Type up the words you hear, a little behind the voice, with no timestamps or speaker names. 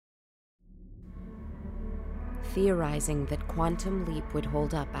Theorizing that Quantum Leap would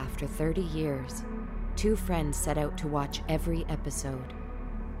hold up after 30 years, two friends set out to watch every episode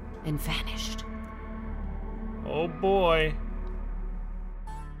and vanished. Oh boy.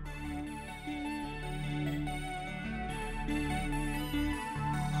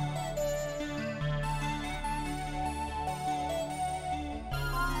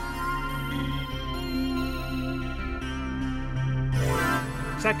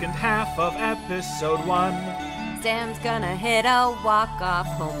 Second half of episode 1. Sam's gonna hit a walk-off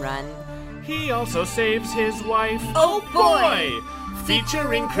home run. He also saves his wife. Oh boy!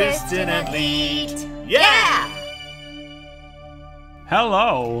 Featuring Kristen and Leet. Yeah!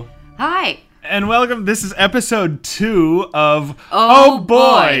 Hello. Hi! And welcome. This is episode 2 of Oh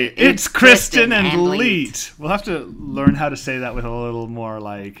boy, it's Kristen and Leet. We'll have to learn how to say that with a little more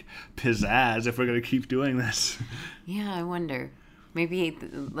like pizzazz if we're going to keep doing this. Yeah, I wonder. Maybe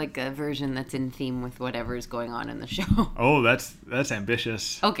like a version that's in theme with whatever's going on in the show. Oh, that's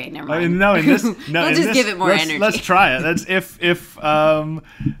ambitious. Okay, never mind. We'll just give it more energy. Let's try it. That's if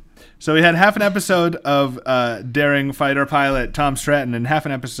so we had half an episode of daring fighter pilot Tom Stratton and half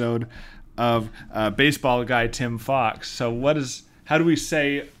an episode of baseball guy Tim Fox. So how do we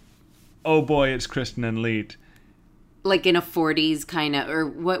say, oh boy, it's Kristen and Leet? Like in a 40s kind of, or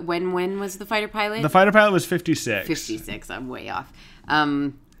what? When was the fighter pilot? The fighter pilot was 56. 56. I'm way off.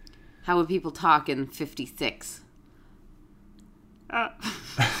 How would people talk in 56? Oh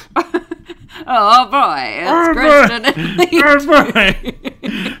boy, it's Kristen and Leet. Oh boy,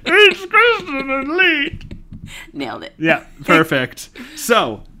 it's Kristen and Leet. Nailed it. Yeah, perfect.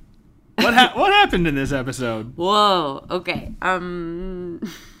 So, what happened in this episode? Whoa. Okay.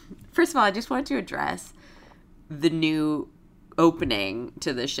 First of all, I just want to address the new opening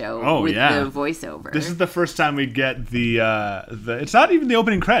to the show with the voiceover. This is the first time we get the it's not even the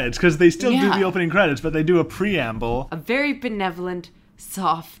opening credits because they still do the opening credits, but they do a preamble. A very benevolent,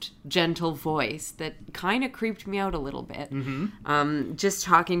 soft, gentle voice that kind of creeped me out a little bit. Mm-hmm. Just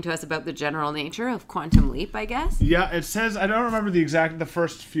talking to us about the general nature of Quantum Leap, I guess. Yeah, it says, I don't remember the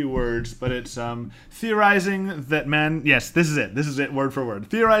first few words, but it's theorizing that man, yes, this is it, word for word.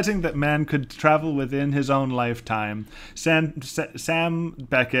 Theorizing that man could travel within his own lifetime. Sam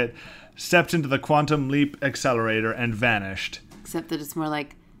Beckett stepped into the Quantum Leap accelerator and vanished. Except that it's more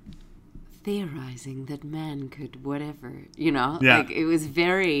like theorizing that man could whatever, you know? Yeah. Like, it was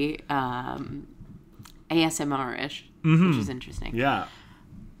very ASMR-ish, which is interesting. Yeah.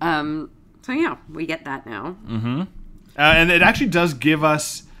 So, yeah, we get that now. Mm-hmm. And it actually does give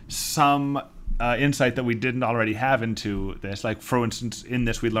us some insight that we didn't already have into this. Like, for instance, in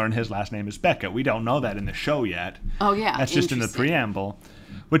this, we learn his last name is Beckett. We don't know that in the show yet. Oh, yeah. That's just in the preamble.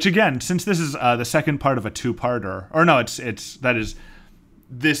 Which, again, since this is the second part of a two-parter, or no,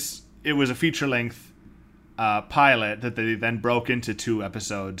 it was a feature-length pilot that they then broke into 2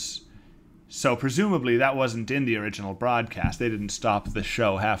 episodes. So presumably that wasn't in the original broadcast. They didn't stop the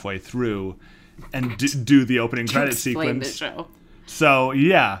show halfway through and do the opening credit sequence. The show. So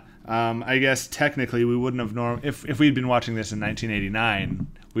yeah, I guess technically we wouldn't have if we'd been watching this in 1989,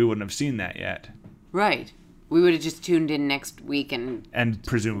 we wouldn't have seen that yet. Right. We would have just tuned in next week and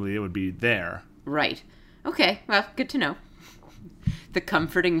presumably it would be there. Right. Okay. Well, good to know. The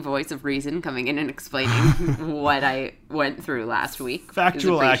comforting voice of reason coming in and explaining what I went through last week.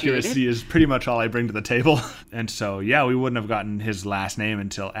 Factual accuracy is pretty much all I bring to the table. And so, yeah, we wouldn't have gotten his last name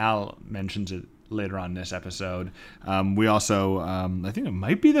until Al mentions it later on in this episode. We also, I think it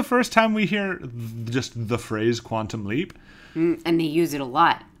might be the first time we hear just the phrase Quantum Leap. And they use it a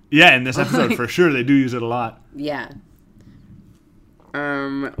lot. Yeah, in this episode, for sure, they do use it a lot. Yeah.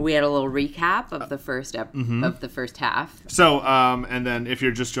 We had a little recap of the first of the first half. So, and then if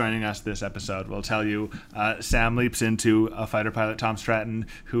you're just joining us this episode, we'll tell you Sam leaps into a fighter pilot, Tom Stratton,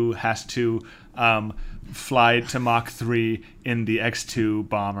 who has to fly to Mach 3 in the X-2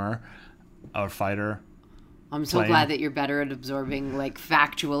 bomber or fighter. I'm so glad that you're better at absorbing like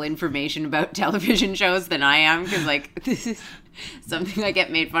factual information about television shows than I am, because like this is something I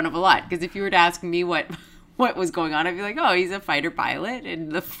get made fun of a lot. Because if you were to ask me what was going on, I'd be like, oh, he's a fighter pilot in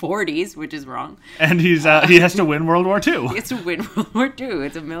the 40s, which is wrong. And he has to win World War II. He has to win World War II.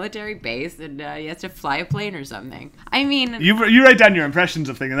 It's a military base, and he has to fly a plane or something. I mean... You write down your impressions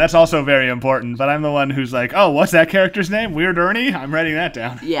of things, and that's also very important, but I'm the one who's like, oh, what's that character's name? Weird Ernie? I'm writing that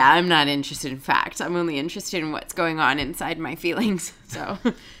down. Yeah, I'm not interested in facts. I'm only interested in what's going on inside my feelings, so...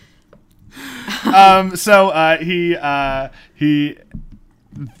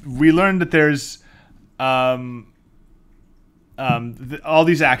 We learned that there's... all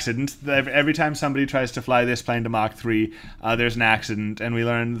these accidents. Every time somebody tries to fly this plane to Mach 3, there's an accident, and we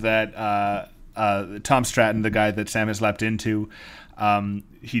learned that Tom Stratton, the guy that Sam has leapt into,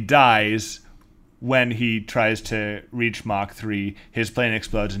 he dies when he tries to reach Mach 3. His plane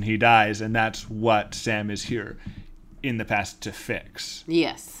explodes and he dies, and that's what Sam is here in the past to fix.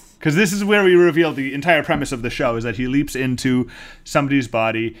 Yes. Because this is where we reveal the entire premise of the show, is that he leaps into somebody's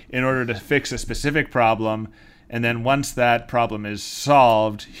body in order to fix a specific problem, and then once that problem is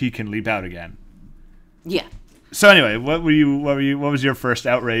solved, he can leap out again. Yeah. So anyway, what was your first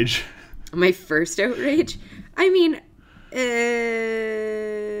outrage? My first outrage? I mean,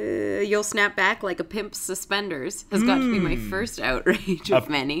 you'll snap back like a pimp's suspenders has got to be my first outrage of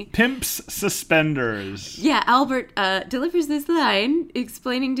many. Pimp's suspenders. Yeah, Albert delivers this line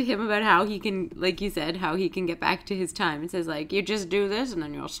explaining to him about how he can, like you said, how he can get back to his time. It says, like, you just do this and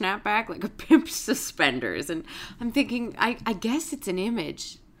then you'll snap back like a pimp's suspenders. And I'm thinking, I guess it's an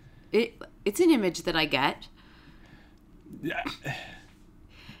image. It's an image that I get. Yeah.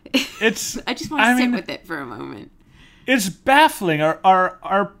 I just want to sit with it for a moment. It's baffling.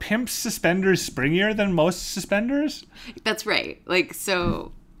 Are pimp's suspenders springier than most suspenders? That's right. Like,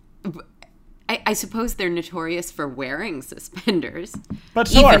 so I suppose they're notorious for wearing suspenders. But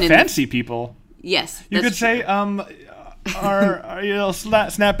so are fancy people. Yes. You could say, you'll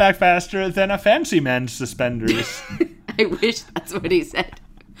snap back faster than a fancy man's suspenders. I wish that's what he said.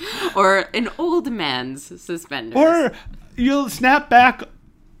 Or an old man's suspenders. Or you'll snap back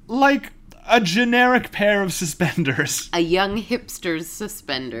like a generic pair of suspenders. A young hipster's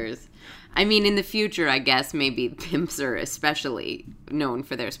suspenders. I mean, in the future, I guess maybe pimps are especially known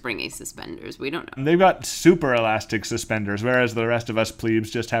for their springy suspenders. We don't know. They've got super elastic suspenders, whereas the rest of us plebes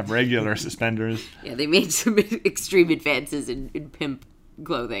just have regular suspenders. Yeah, they made some extreme advances in pimp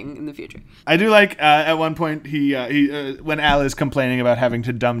clothing in the future. I do like at one point he when Al is complaining about having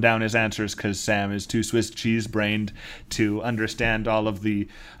to dumb down his answers because Sam is too Swiss cheese brained to understand all of the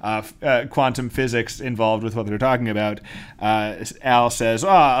quantum physics involved with what they're talking about. Al says,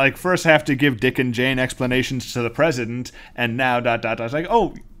 like first I have to give Dick and Jane explanations to the president, and now ... It's like,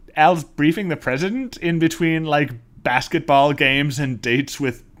 oh, Al's briefing the president in between like basketball games and dates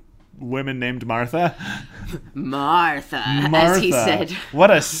with women named Martha. Martha, as he said.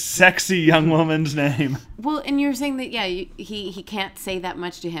 What a sexy young woman's name. Well, and you're saying that, yeah, he can't say that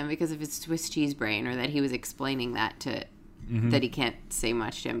much to him because of his Swiss cheese brain, or that he was explaining that to... Mm-hmm. That he can't say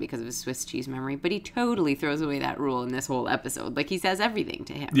much to him because of his Swiss cheese memory. But he totally throws away that rule in this whole episode. Like, he says everything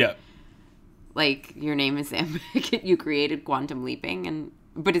to him. Yeah. Like, your name is Sam Beckett, you created quantum leaping,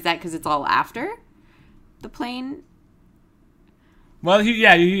 but is that because it's all after the plane? Well,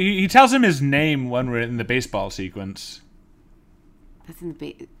 he tells him his name when we're in the baseball sequence. That's in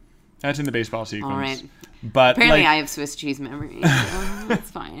the That's in the baseball sequence. All right. But apparently I have Swiss cheese memory, so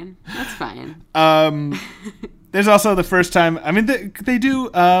that's fine. That's fine. There's also the first time, I mean, they do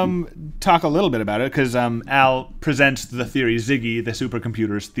talk a little bit about it, because Al presents the theory, Ziggy, the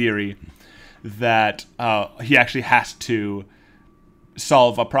supercomputer's theory, that he actually has to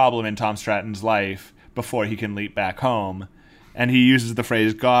solve a problem in Tom Stratton's life before he can leap back home. And he uses the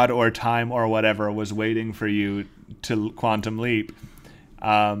phrase, God or time or whatever was waiting for you to quantum leap.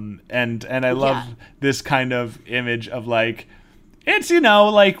 And I love this kind of image of like, it's,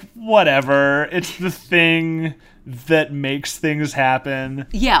 like, whatever. It's the thing that makes things happen.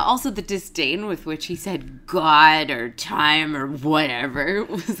 Yeah, also the disdain with which he said God or time or whatever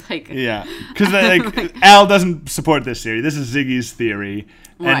was like... Yeah, because Al doesn't support this theory. This is Ziggy's theory.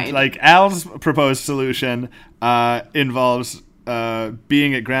 Right. And Al's proposed solution involves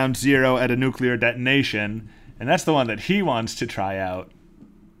being at ground zero at a nuclear detonation, and that's the one that he wants to try out.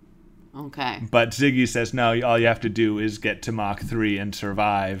 Okay. But Ziggy says, no, all you have to do is get to Mach 3 and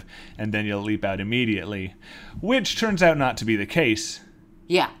survive, and then you'll leap out immediately. Which turns out not to be the case.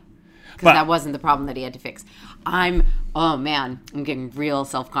 Yeah. Because that wasn't the problem that he had to fix. I'm getting real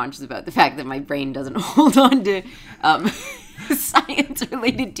self-conscious about the fact that my brain doesn't hold on to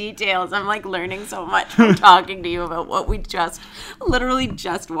science-related details. I'm like learning so much from talking to you about what we literally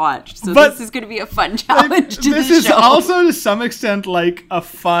just watched. So this is going to be a fun challenge to the show. This is also to some extent like a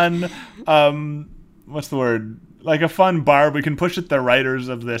fun, what's the word? Like a fun barb we can push at the writers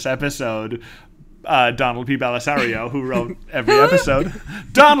of this episode. Donald P. Belisario, who wrote every episode.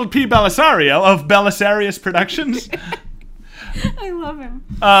 Donald P. Belisario of Belisarius Productions. I love him.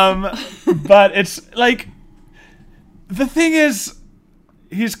 But it's like, the thing is,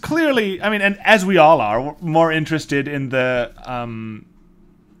 he's clearly, I mean, and as we all are, more interested in the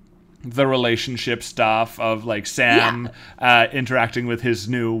relationship stuff of like Sam interacting with his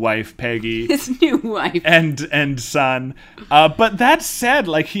new wife Peggy, his new wife, and son. But that said,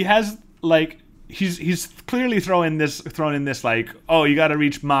 like he has like he's clearly thrown in this like, oh, you got to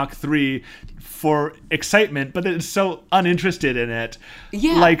reach Mach 3 for excitement, but it's so uninterested in it.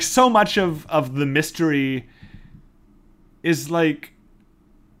 Yeah. Like, so much of the mystery is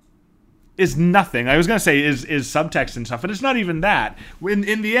nothing. I was gonna say is subtext and stuff, but it's not even that.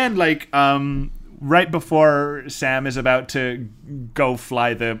 In the end, like, right before Sam is about to go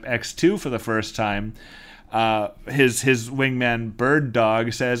fly the X2 for the first time, his wingman Bird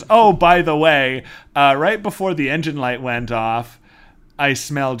Dog says, "Oh, by the way, right before the engine light went off, I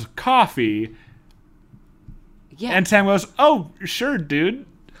smelled coffee." Yeah. And Sam goes, "Oh, sure, dude."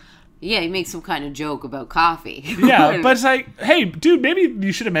 Yeah, he makes some kind of joke about coffee. Yeah, but it's like, hey, dude, maybe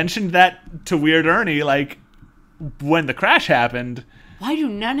you should have mentioned that to Weird Ernie, like, when the crash happened. Why do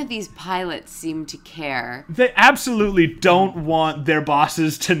none of these pilots seem to care? They absolutely don't want their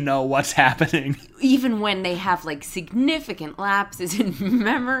bosses to know what's happening. Even when they have, like, significant lapses in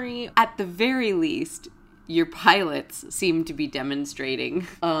memory. At the very least, your pilots seem to be demonstrating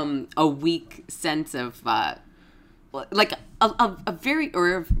a weak sense of, like, a very,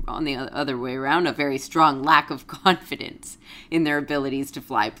 or on the other way around, a very strong lack of confidence in their abilities to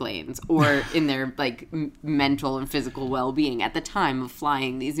fly planes, or in their, like, mental and physical well-being at the time of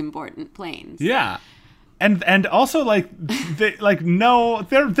flying these important planes. Yeah. And also, like,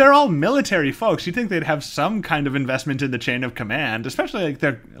 they're all military folks. You'd think they'd have some kind of investment in the chain of command, especially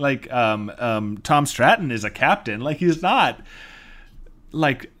like Tom Stratton is a captain. Like, he's not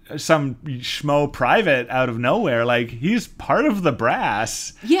like some schmo private out of nowhere. Like, he's part of the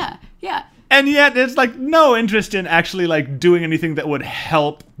brass. Yeah, yeah. And yet it's like no interest in actually like doing anything that would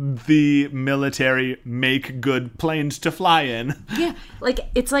help the military make good planes to fly in. Yeah, like,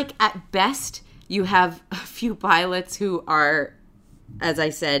 it's like at best you have a few pilots who are, as I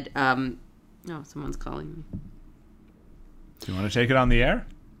said, oh, someone's calling me. Do you want to take it on the air?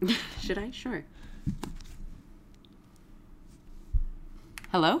 Should I? Sure.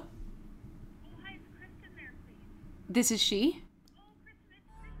 Hello? Oh, hi, is Kristen there, please? This is she? Oh, Kristen,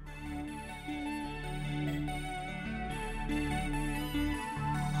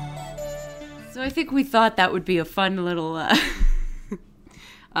 it's So I think we thought that would be a fun little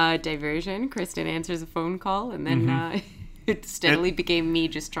diversion. Kristen answers a phone call, and then it steadily became me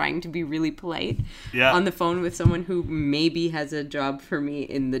just trying to be really polite on the phone with someone who maybe has a job for me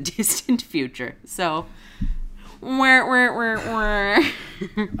in the distant future. So... I've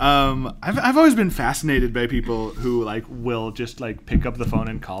always been fascinated by people who like will just like pick up the phone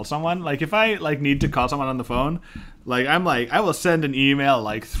and call someone. Like, if I like need to call someone on the phone, like I'm like, I will send an email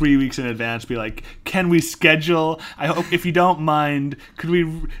like 3 weeks in advance, be like, can we schedule? I hope, if you don't mind,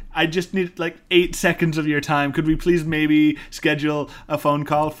 I just need like 8 seconds of your time. Could we please maybe schedule a phone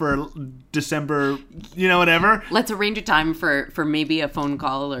call for December, whatever? Let's arrange a time for maybe a phone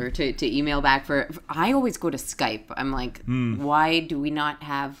call or to email back for. I always go to Skype. I'm like, why do we not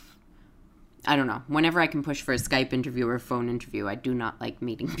have, I don't know. Whenever I can push for a Skype interview or a phone interview, I do not like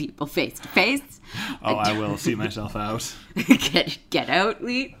meeting people face to face. Oh, I will see myself out. Get out,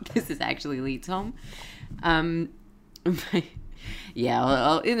 Leet. This is actually Leet's home. Yeah,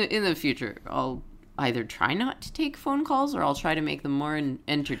 I'll, in the future, I'll either try not to take phone calls or I'll try to make them more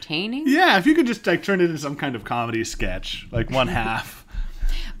entertaining. Yeah, if you could just like turn it into some kind of comedy sketch, like one half.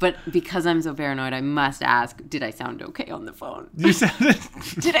 But because I'm so paranoid, I must ask, did I sound okay on the phone? You sounded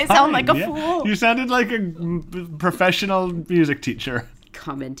Did I sound like a fool? You sounded like a professional music teacher.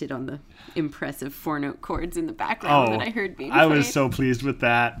 Commented on the impressive 4-note chords in the background that I heard being played. I was so pleased with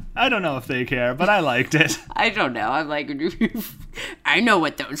that. I don't know if they care, but I liked it. I don't know. I'm like, I know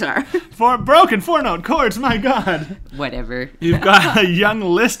what those are. For broken 4-note chords, my God. Whatever. You've got a young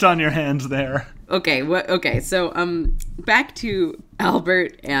list on your hands there. Okay, so back to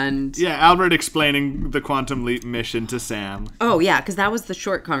Albert and... Yeah, Albert explaining the Quantum Leap mission to Sam. Oh, yeah, because that was the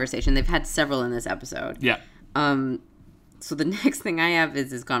short conversation. They've had several in this episode. Yeah. So the next thing I have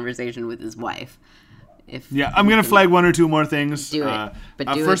is his conversation with his wife. I'm going to flag one or two more things. Do it,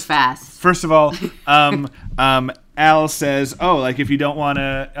 but do it fast. First of all, Al says, like, if you don't want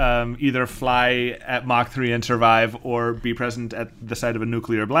to either fly at Mach 3 and survive or be present at the site of a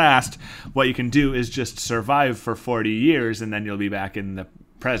nuclear blast, what you can do is just survive for 40 years and then you'll be back in the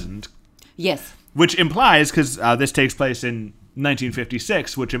present. Yes. Which implies, because this takes place in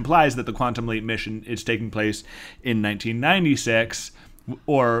 1956, which implies that the Quantum Leap mission is taking place in 1996,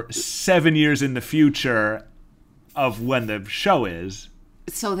 or 7 years in the future of when the show is.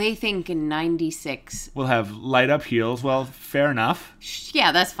 So they think in 96... We'll have light-up heels. Well, fair enough.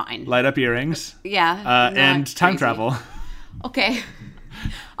 Yeah, that's fine. Light-up earrings. Yeah. And time crazy. travel. Okay.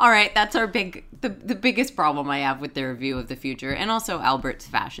 All right, that's our big the biggest problem I have with their view of the future, and also Albert's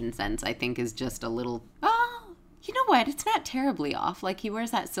fashion sense, I think, is just a little. Oh, you know what? It's not terribly off. Like, he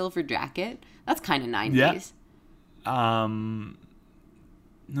wears that silver jacket. That's kind of 90s. Yeah.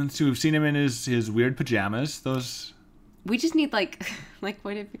 Let's see. We've seen him in his weird pajamas. Those. We just need like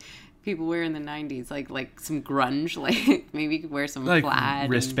what if people wear in the 90s? Like some grunge. Like maybe you could wear some Like plaid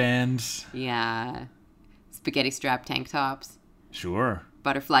wristbands. Yeah. Spaghetti strap tank tops. Sure.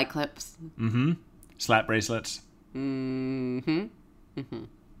 Butterfly clips. Mm-hmm. Slap bracelets. Mm-hmm. Mm-hmm.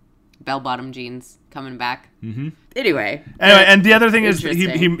 Bell-bottom jeans coming back. Mm-hmm. Anyway, and the other thing is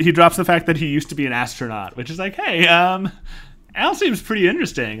interesting. he drops the fact that he used to be an astronaut, which is like, hey, Al seems pretty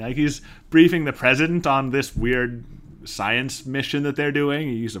interesting. Like, he's briefing the president on this weird science mission that they're doing.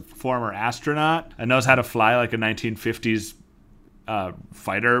 He's a former astronaut and knows how to fly like a 1950s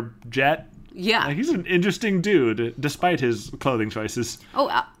fighter jet. Yeah. Like, he's an interesting dude, despite his clothing choices.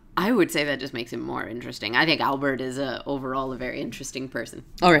 Oh, I would say that just makes him more interesting. I think Albert is overall a very interesting person.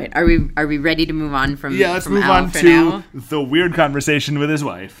 All right, are we ready to move on from Yeah, let's from move Al on for to now? the weird conversation with his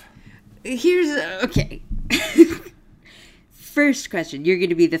wife. Here's okay. First question: you're going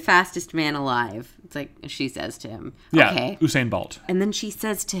to be the fastest man alive. It's like she says to him. Yeah, Okay. Usain Bolt. And then she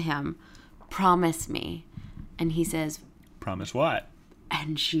says to him, "Promise me," and he says, Promise what?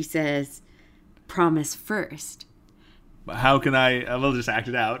 and she says, "Promise first." How can I will just act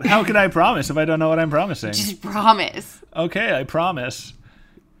it out. How can I promise if I don't know what I'm promising? Just promise. Okay, I promise.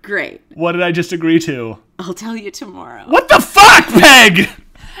 Great. What did I just agree to? I'll tell you tomorrow. What the fuck, Peg?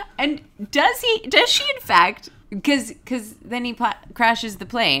 And does she in fact, because then he crashes the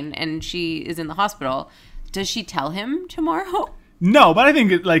plane and she is in the hospital, does she tell him tomorrow? No, but I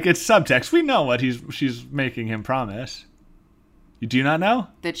think it's subtext. We know what she's making him promise. You do not know?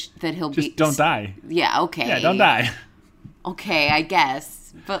 That he'll be... Just don't die. Yeah, okay. Yeah, don't die. Okay, I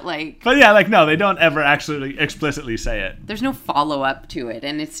guess. But But yeah, no, they don't ever actually explicitly say it. there's no follow-up to it,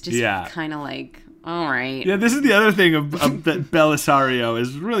 and it's just Yeah. kind of like, all right. Yeah, this is the other thing that Belisario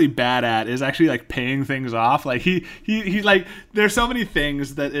is really bad at, is actually paying things off. Like he there's so many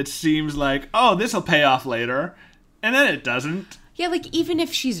things that it seems like, oh, this will pay off later, and then it doesn't. Yeah, even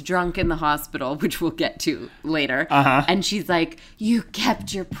if she's drunk in the hospital, which we'll get to later, and she's like, you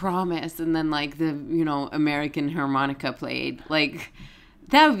kept your promise, and then the American harmonica played,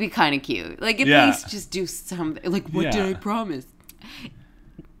 that would be kind of cute. At least just do something. What did I promise?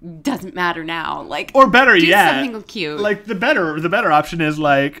 Doesn't matter now. Or better do yet, something cute. The better option is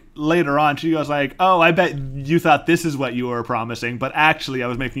later on she goes oh, I bet you thought this is what you were promising, but actually I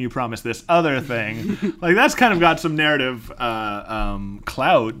was making you promise this other thing. That's kind of got some narrative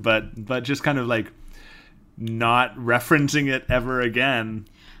clout, but just kind of not referencing it ever again.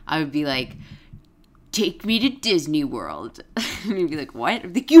 I would be like, take me to Disney World. And he'd be like,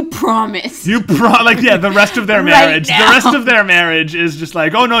 what? You promised. The rest of their Right marriage. now. The rest of their marriage is just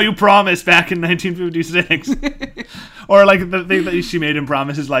oh no, you promised back in 1956. Or the thing that she made him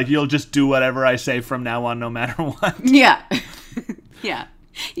promise is you'll just do whatever I say from now on, no matter what. Yeah. Yeah.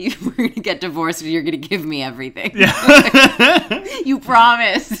 We're going to get divorced and you're going to give me everything. Yeah. You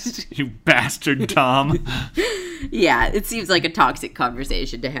promised. You bastard, Tom. Yeah, it seems like a toxic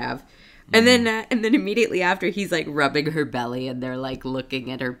conversation to have. And then immediately after, he's rubbing her belly, and they're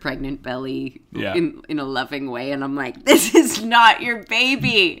looking at her pregnant belly in a loving way. And I'm like, this is not your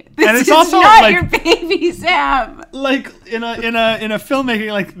baby. This is also, not your baby, Sam. In a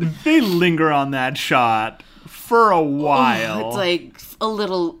filmmaking, they linger on that shot for a while. It's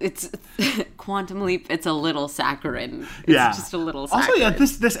it's Quantum Leap. It's a little saccharine. It's just a little saccharine. Also,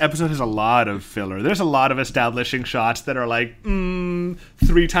 this episode has a lot of filler. There's a lot of establishing shots that are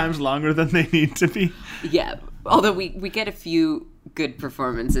 3 times longer than they need to be. Yeah, although we get a few good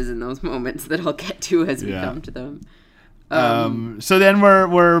performances in those moments that I'll get to as we come to them. So then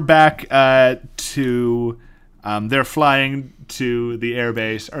we're back to they're flying to the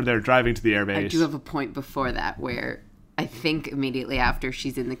airbase, or they're driving to the airbase. I do have a point before that where I think immediately after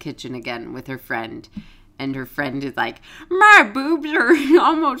she's in the kitchen again with her friend, and her friend is like, my boobs are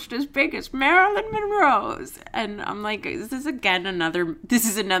almost as big as Marilyn Monroe's. And I'm like, is this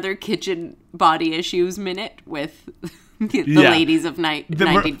another kitchen body issues minute with the ladies of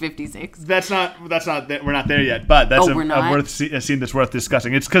 1956? That's not we're not there yet, but that's a scene that's worth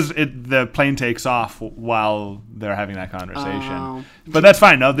discussing. It's because the plane takes off while they're having that conversation. But that's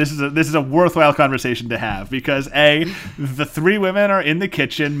fine. No, this is a worthwhile conversation to have, because the 3 women are in the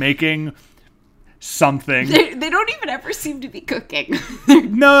kitchen making something. They don't even ever seem to be cooking.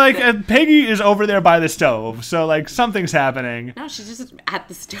 No, like Peggy is over there by the stove, so like something's happening. No, she's just at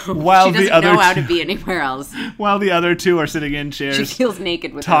the stove. While she the doesn't other know how two- to be anywhere else. While the other two are sitting in She chairs feels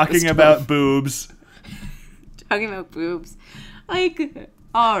naked with talking about boobs. talking about boobs. Like,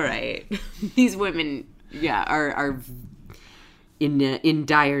 all right, these women, are in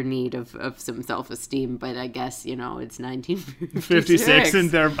dire need of some self-esteem. But I guess it's 1956, 56, and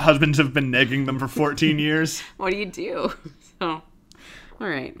their husbands have been negging them for 14 years. What do you do? So, all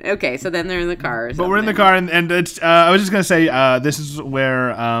right, okay. So then they're in the car. Or But we're in the something. car, and it's. I was just gonna say, this is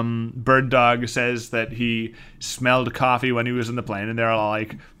where Bird Dog says that he smelled coffee when he was in the plane, and they're all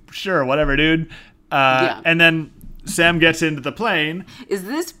like, "Sure, whatever, dude." Yeah. And then Sam gets into the plane. Is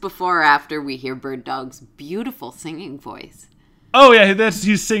this before or after we hear Bird Dog's beautiful singing voice? Oh yeah,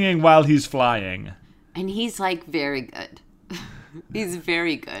 he's singing while he's flying. And he's like very good. He's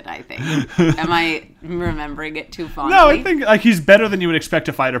very good, I think. Am I remembering it too fondly? No, I think like he's better than you would expect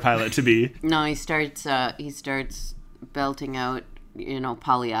a fighter pilot to be. No, he starts belting out,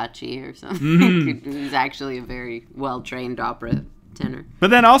 Pagliacci or something. Mm-hmm. He's actually a very well-trained opera tenor.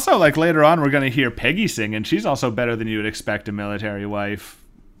 But then also, like later on, we're gonna hear Peggy sing, and she's also better than you would expect a military wife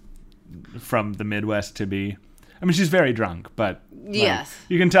from the Midwest to be. I mean, she's very drunk, but like, Yes.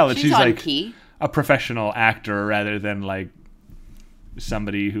 you can tell that she's on like key. a professional actor rather than like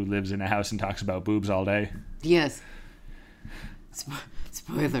somebody who lives in a house and talks about boobs all day. Yes.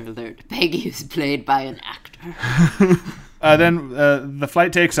 Spoiler alert. Peggy is played by an actor. Then the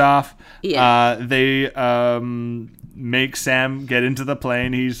flight takes off. Yeah. They make Sam get into the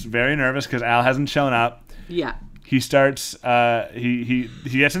plane. He's very nervous because Al hasn't shown up. Yeah. He starts. He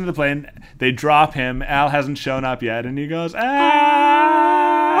gets into the plane. They drop him. Al hasn't shown up yet, and he goes,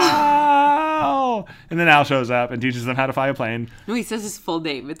 "Al!" And then Al shows up and teaches them how to fly a plane. No, he says his full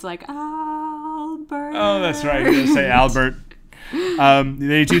name. It's like Albert. Oh, that's right. He does say Albert. Then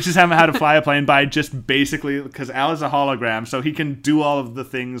he teaches him how to fly a plane by just basically, because Al is a hologram, so he can do all of the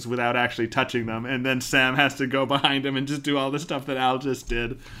things without actually touching them, and then Sam has to go behind him and just do all the stuff that Al just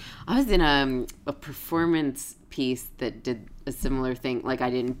did. I was in a performance piece that did a similar thing. Like, I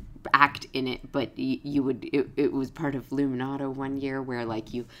didn't act in it, but it was part of Luminato one year, where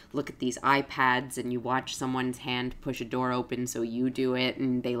like you look at these iPads and you watch someone's hand push a door open, so you do it,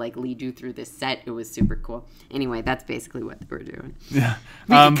 and they like lead you through this set. It was super cool. Anyway, that's basically what they were doing. Yeah.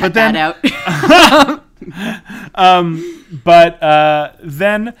 We can cut but then, that out.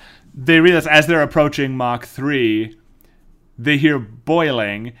 then they realize as they're approaching Mach 3, they hear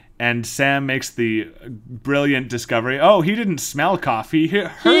boiling, and Sam makes the brilliant discovery, oh, he didn't smell coffee, he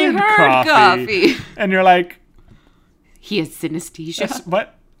heard coffee. And you're like, He has synesthesia.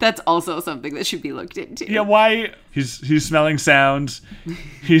 what? That's also something that should be looked into. Yeah, why? He's smelling sounds.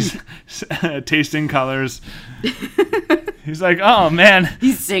 He's tasting colors. He's like, oh, man,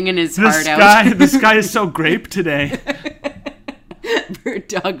 He's singing his the heart out. the sky is so grape today. Bird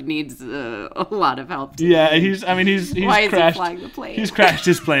Dog needs a lot of help. Yeah, he's Why is he crashed. flying the plane? He's crashed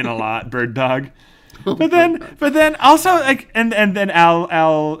his plane a lot, Bird Dog. But then also like and then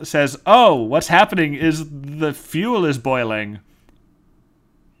Al says, "Oh, what's happening is the fuel is boiling."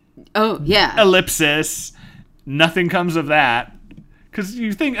 Oh, yeah. Ellipsis. Nothing comes of that. Cuz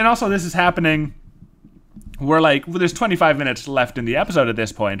you think, and also this is happening, there's 25 minutes left in the episode at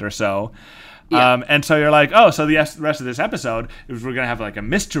this point or so. Yeah. And so you're like, oh, so the rest of this episode is we're gonna have like a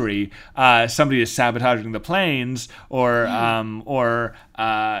mystery. Somebody is sabotaging the planes, or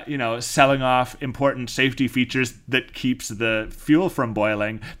selling off important safety features that keeps the fuel from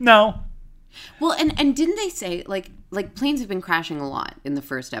boiling. No. Well, and didn't they say, like planes have been crashing a lot in the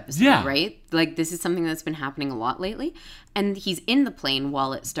first episode, Yeah. right? Like, this is something that's been happening a lot lately. And he's in the plane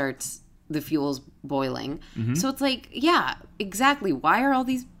while it starts, the fuel's boiling. Mm-hmm. So it's like, yeah, exactly. Why are all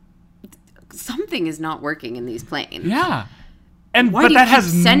these... Something is not working in these planes. Yeah. And Why but do you that keep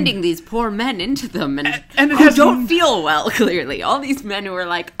has sending these poor men into them and and it who has don't feel well, clearly. All these men who are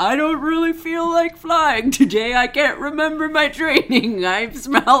like, I don't really feel like flying today. I can't remember my training. I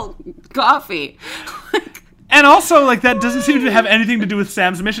smell coffee. And also, like, that doesn't seem to have anything to do with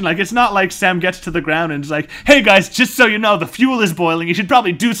Sam's mission. Like, it's not like Sam gets to the ground and is like, hey, guys, just so you know, the fuel is boiling. You should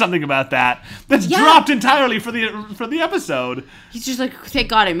probably do something about that. That's dropped entirely for the episode. He's just like, thank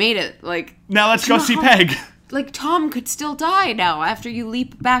God I made it. Like, Now let's go see Peg. like, Tom could still die now after you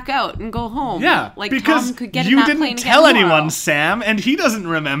leap back out and go home. Yeah, Like, because Tom could get in you that didn't plane tell again anyone, tomorrow. Sam, and he doesn't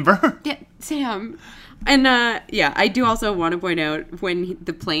remember. Yeah, Sam. And, I do also want to point out when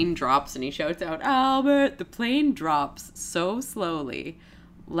the plane drops and he shouts out, Albert, the plane drops so slowly.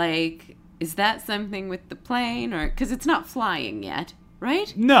 Like, is that something with the plane? Or, because it's not flying yet.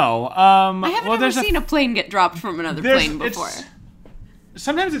 right? No. I haven't well, ever there's seen a plane get dropped from another there's- plane before.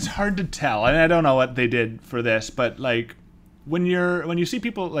 Sometimes it's hard to tell, and I don't know what they did for this, but like when you see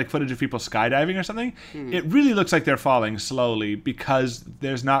people like footage of people skydiving or something, it really looks like they're falling slowly because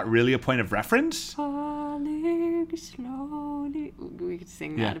there's not really a point of reference. Falling slowly. We could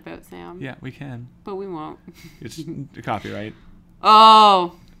sing that Yeah. about Sam, Yeah, we can. but we won't. It's copyright.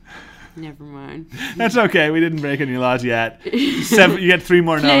 Oh, never mind. That's okay. We didn't break any laws yet. You get 3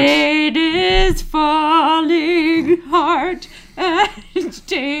 more notes. It is falling hard and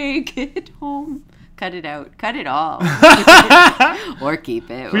take it home. Cut it out. Cut it all. Or keep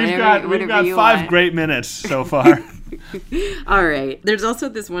it. We've whatever got you 5 want. great minutes so far. All right. There's also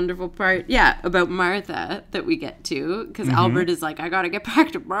this wonderful part, about Martha that we get to, because Albert is like, I gotta get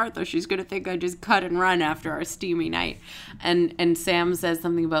back to Martha. She's gonna think I just cut and run after our steamy night. And Sam says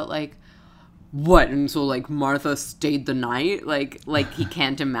something about like, what? And so like Martha stayed the night? Like he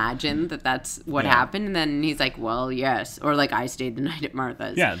can't imagine that that's what Yeah. happened. And then he's like, well, yes. Or like, I stayed the night at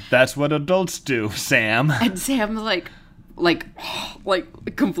Martha's. Yeah, that's what adults do, Sam. And Sam's like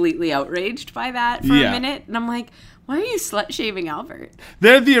completely outraged by that for Yeah. a minute. And I'm like, why are you slut shaming Albert?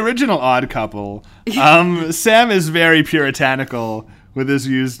 They're the original odd couple. Sam is very puritanical with his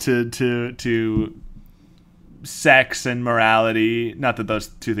views to sex and morality. Not that those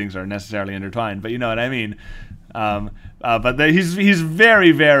two things are necessarily intertwined, but you know what I mean. He's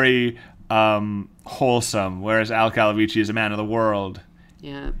very, very wholesome, whereas Al Calavici is a man of the world.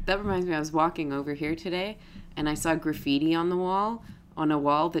 Yeah, that reminds me, I was walking over here today and I saw graffiti on a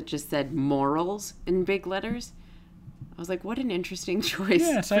wall that just said morals in big letters. I was like, what an interesting choice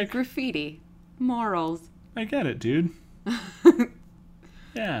Yeah, it's for like- graffiti. Morals. I get it, dude.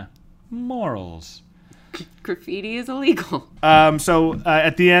 Yeah, morals. Graffiti is illegal. So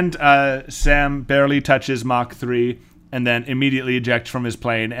at the end, Sam barely touches Mach 3 and then immediately ejects from his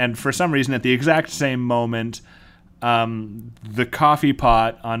plane. And for some reason, at the exact same moment, the coffee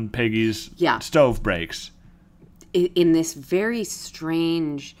pot on Peggy's Yeah. stove breaks. In this very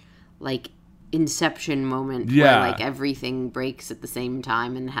strange, like, Inception moment Yeah. where, like, everything breaks at the same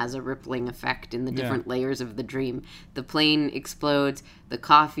time and has a rippling effect in the different layers of the dream. The plane explodes, the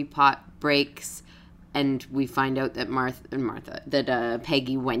coffee pot breaks, and we find out that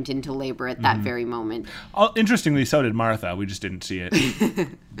Peggy went into labor at that very moment. Interestingly, so did Martha. We just didn't see it.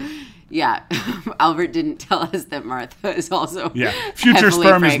 Yeah, Albert didn't tell us that Martha is also Yeah, future heavily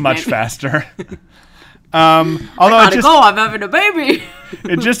sperm is much pregnant. faster. Although Gotta go, I'm having a baby.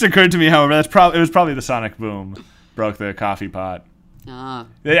 it just occurred to me, however, it was probably the sonic boom broke the coffee pot. Ah,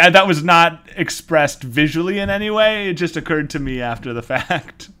 That was not expressed visually in any way. It just occurred to me after the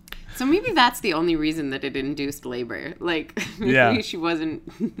fact. so maybe that's the only reason that it induced labor. Like, maybe Yeah. she wasn't,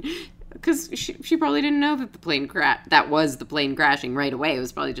 because she probably didn't know that that was the plane crashing right away. It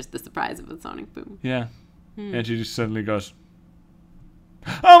was probably just the surprise of the sonic boom. Yeah. And she just suddenly goes,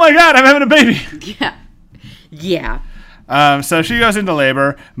 "Oh my God, I'm having a baby!" Yeah. So she goes into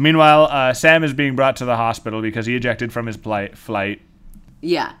labor. Meanwhile, Sam is being brought to the hospital because he ejected from his flight.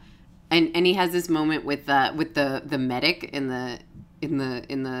 Yeah. And he has this moment with the medic in the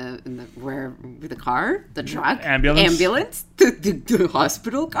car, the truck, Ambulance. the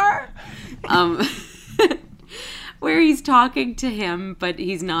hospital car, where he's talking to him, but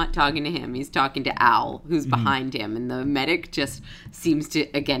he's not talking to him. He's talking to Al, who's behind him, and the medic just seems to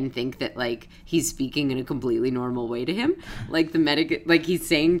again think that like he's speaking in a completely normal way to him. Like the medic, like he's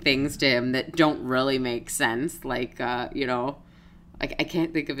saying things to him that don't really make sense. Like I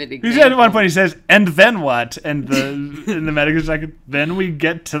can't think of an example. He said at one point, he says, "And then what?" And the medic is like, "Then we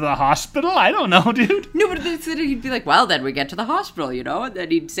get to the hospital?" I don't know, dude. No, but instead he'd be like, well, then we get to the hospital, And then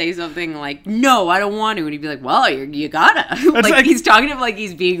he'd say something like, no, I don't want to. And he'd be like, well, you gotta. like he's talking to him like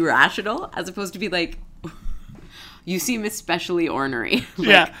he's being rational, as opposed to be like, you seem especially ornery. Like,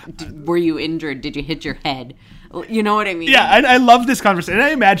 Yeah. Were you injured? Did you hit your head? You know what I mean? Yeah, I love this conversation. And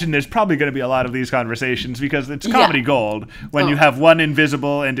I imagine there's probably going to be a lot of these conversations because it's comedy gold when you have one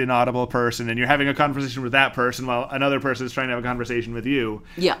invisible and inaudible person and you're having a conversation with that person while another person is trying to have a conversation with you.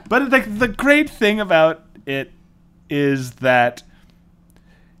 Yeah. But the great thing about it is that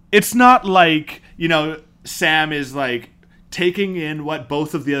it's not like, Sam is like taking in what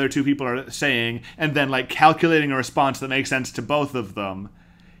both of the other two people are saying and then like calculating a response that makes sense to both of them.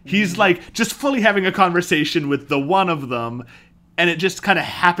 He's like just fully having a conversation with the one of them, and it just kind of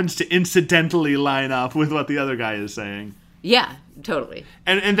happens to incidentally line up with what the other guy is saying. Yeah, totally.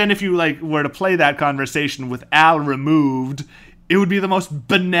 And then if you like were to play that conversation with Al removed, it would be the most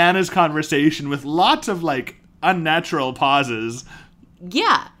bananas conversation with lots of like unnatural pauses.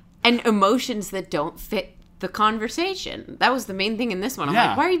 Yeah. And emotions that don't fit the conversation. That was the main thing in this one. I'm Yeah.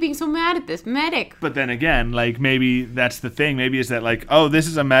 like, why are you being so mad at this medic? But then again, like, maybe that's the thing. Maybe it's that, like, oh, this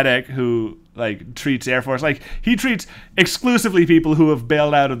is a medic who, like, treats Air Force. Like, he treats exclusively people who have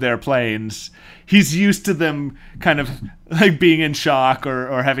bailed out of their planes. He's used to them kind of, like, being in shock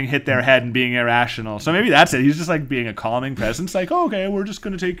or having hit their head and being irrational. So maybe that's it. He's just, like, being a calming presence. Like, oh, okay, we're just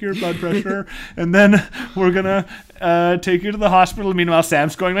going to take your blood pressure, and then we're going to take you to the hospital. Meanwhile,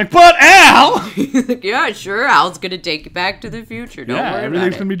 Sam's going, like, but Al! Yeah, sure. Al's gonna take you back to the future. Don't Yeah, worry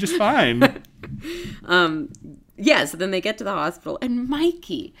everything's about going to be just fine. Yeah, so then they get to the hospital, and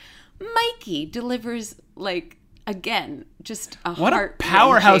Mikey delivers, like, again, just a What a heart-wrenching-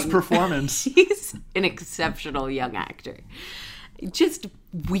 powerhouse performance. He's an exceptional young actor. Just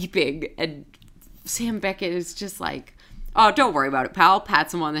weeping, and Sam Beckett is just like, oh, don't worry about it, pal.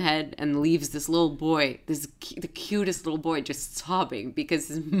 Pats him on the head and leaves this little boy, the cutest little boy, just sobbing because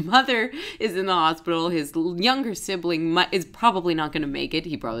his mother is in the hospital. His younger sibling is probably not going to make it.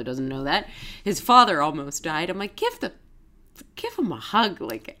 He probably doesn't know that. His father almost died. I'm like, give him a hug,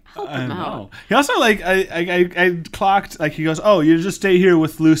 like, help him out. He also, like, I clocked, like, he goes, oh, you just stay here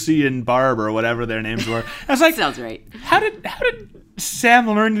with Lucy and Barb or whatever their names were. I was like, Sounds right. How did Sam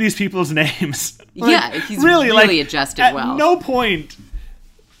learn these people's names? Like, Yeah, he's really adjusted at well. No point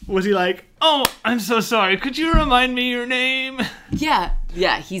was he like, oh, I'm so sorry. Could you remind me your name? Yeah,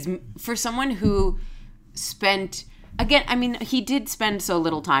 he's, for someone who spent, again, I mean, he did spend so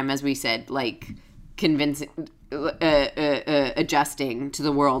little time, as we said, like, convincing, adjusting to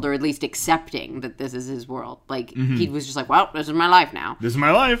the world, or at least accepting that this is his world. Like, he was just like, well, this is my life now. This is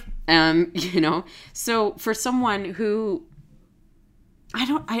my life. You know? So, for someone who,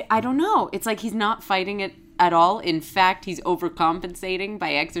 I don't know. It's like he's not fighting it at all. In fact, he's overcompensating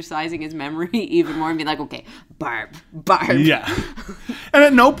by exercising his memory even more and being like, okay, Barb. Yeah. And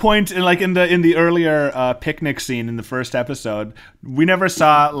at no point in the earlier picnic scene in the first episode, we never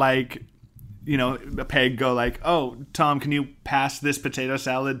saw, like, you know, Peg go like, oh, Tom, can you pass this potato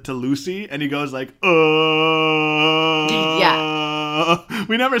salad to Lucy? And he goes like, Yeah.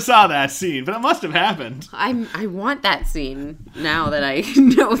 We never saw that scene, but it must have happened. I want that scene now that I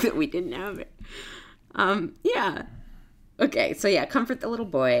know that we didn't have it. Yeah. Okay, so yeah, comfort the little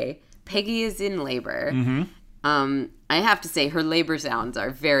boy. Peggy is in labor. I have to say her labor sounds are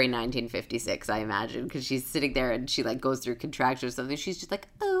very 1956, I imagine, because she's sitting there and she, like, goes through contractions or something. She's just like,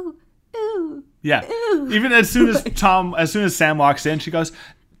 ooh, ooh. Yeah. Ooh. Even as soon as Sam walks in, she goes,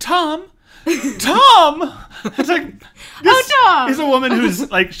 Tom! It's like, Tom! is a woman who's,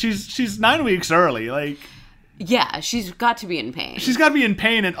 like, she's 9 weeks early. Like, Yeah, she's got to be in pain. she's got to be in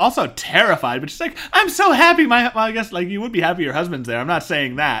pain and also terrified. But she's like, I'm so happy. I guess, like, you would be happy your husband's there. I'm not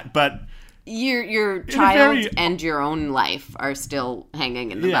saying that, but Your child very- and your own life are still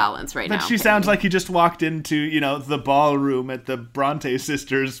hanging in the balance right now. But she sounds like he just walked into, you know, the ballroom at the Bronte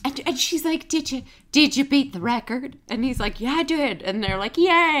sisters. And she's like, did you beat the record? And he's like, yeah, I did. And they're like,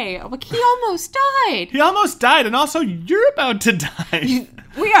 yay. I'm like, he almost died. He almost died, and also you're about to die.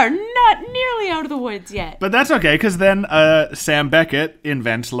 We are not nearly out of the woods yet. But that's okay, because then Sam Beckett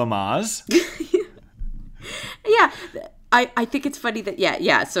invents Lamaze. Yeah. I think it's funny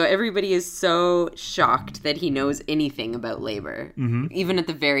that, so everybody is so shocked that he knows anything about labor. Mm-hmm. Even at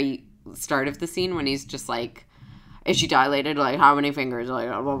the very start of the scene when he's just like, is she dilated? Like, how many fingers? Like,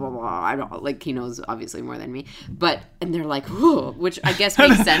 blah, blah, blah. I don't, like, he knows obviously more than me. But, and they're like, ooh, which I guess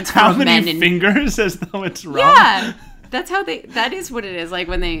makes sense for How men. many fingers, as though it's wrong? Yeah. That's how that is what it is, like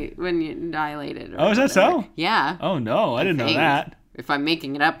when you dilated. Oh, is that so? Yeah. Oh, no, I didn't know think. that. If I'm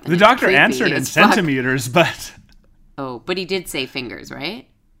making it up. Then The it's doctor creepy answered in as fuck. centimeters, but Oh, but he did say fingers, right?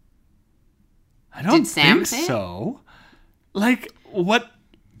 I don't Did Sam think say it? so. Like, what?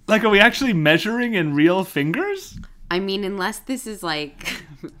 Like, are we actually measuring in real fingers? I mean, unless this is like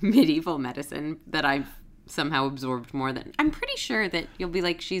medieval medicine that I've somehow absorbed more than. I'm pretty sure that you'll be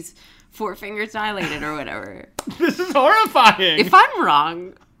like, she's 4 fingers dilated or whatever. This is horrifying. If I'm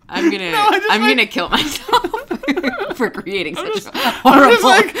wrong, I'm gonna gonna kill myself for creating such a horrible,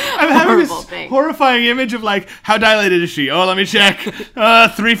 I'm having this horrible thing. horrifying image of, like, how dilated is she? Oh, let me check.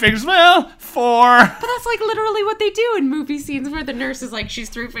 3 fingers. Well, 4. But that's like literally what they do in movie scenes where the nurse is like, she's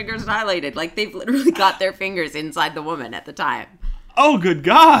 3 fingers dilated. Like they've literally got their fingers inside the woman at the time. Oh, good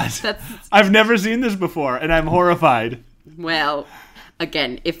God. That's, I've never seen this before, and I'm horrified. well,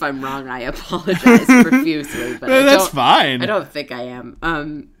 again, if I'm wrong, I apologize profusely. But That's fine. I don't think I am.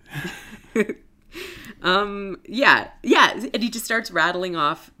 Yeah, and he just starts rattling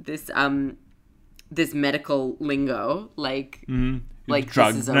off this this medical lingo, like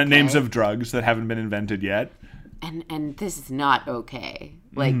Drugs, this is okay. names of drugs that haven't been invented yet. and this is not okay,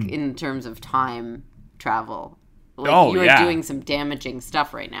 like in terms of time travel. Like, Oh, you are yeah. doing some damaging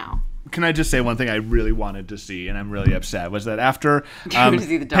stuff right now. Can I just say one thing I really wanted to see, and I'm really upset, was that after You want to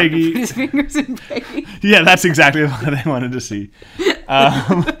see the doctor Peggy... put his fingers in Peggy. Yeah, that's exactly what I wanted to see.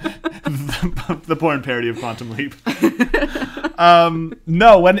 The porn parody of Quantum Leap.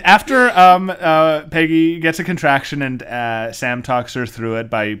 No, when after Peggy gets a contraction and Sam talks her through it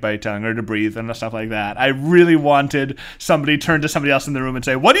by telling her to breathe and stuff like that, I really wanted somebody turn to somebody else in the room and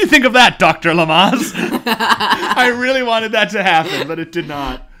say, "What do you think of that, Dr. Lamaze?" I really wanted that to happen, but it did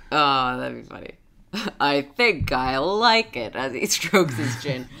not. Oh, that'd be funny. I think I like it as he strokes his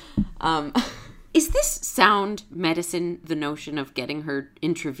chin. Is this sound medicine the notion of getting her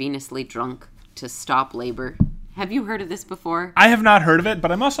intravenously drunk to stop labor? Have you heard of this before? I have not heard of it, but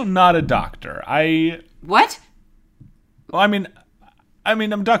I'm also not a doctor. What? Well, I mean, I'm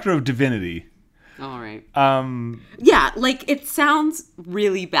a doctor of divinity. All right. Um, Yeah, like it sounds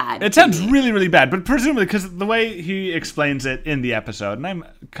really bad. It sounds really, really bad, but presumably because the way he explains it in the episode, and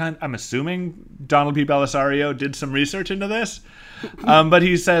I'm assuming Donald P. Belisario did some research into this, but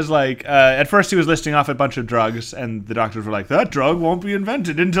he says like at first he was listing off a bunch of drugs, and the doctors were like, "That drug won't be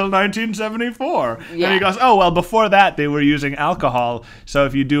invented until 1974." Yeah. And he goes, "Oh well, before that they were using alcohol. So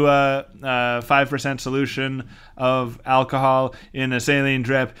if you do a 5% solution of alcohol in a saline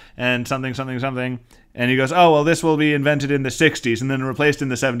drip and something." And he goes, "Oh, well, this will be invented in the 60s and then replaced in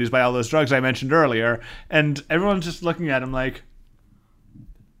the 70s by all those drugs I mentioned earlier." And everyone's just looking at him like,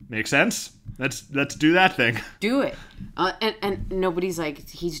 makes sense. Let's do that thing. Do it. And nobody's like,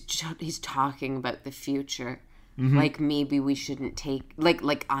 he's talking about the future. Mm-hmm. Like maybe we shouldn't take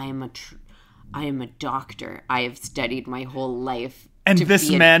like I am a doctor. I have studied my whole life. And to this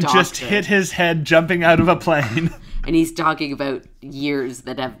be a man just doctor. hit his head jumping out of a plane. And he's talking about years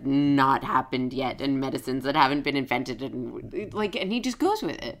that have not happened yet and medicines that haven't been invented and he just goes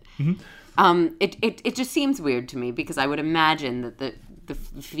with it. Mm-hmm. It just seems weird to me because I would imagine that the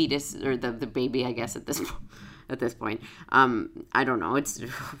fetus or the baby, I guess at this point, I don't know, it's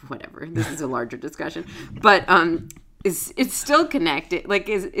whatever. This is a larger discussion, but it's still connected. Like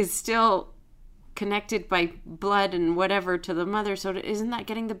is still connected by blood and whatever to the mother. So isn't that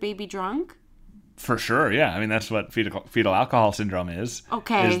getting the baby drunk? For sure, yeah. I mean, that's what fetal alcohol syndrome is.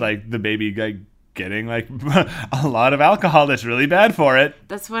 Okay. Is like the baby getting like a lot of alcohol that's really bad for it.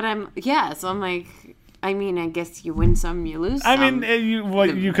 That's what so I'm like, I mean, I guess you win some, you lose some. I mean,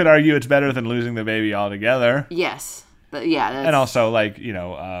 you could argue it's better than losing the baby altogether. Yes. Yeah. That's, And also, like,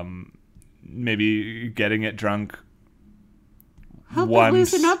 maybe getting it drunk help it once.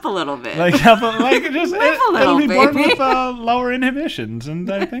 loosen up a little bit. Like, just Live a it'll little, be born baby. with lower inhibitions,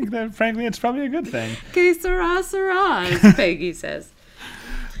 and I think that, frankly, it's probably a good thing. Que sera, sera, as Peggy says.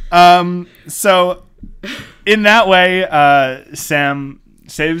 So, in that way, Sam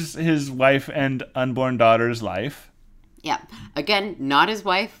saves his wife and unborn daughter's life. Yeah. Again, not his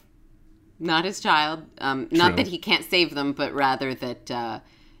wife, not his child. Not that he can't save them, but rather that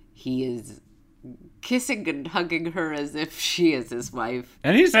he is kissing and hugging her as if she is his wife.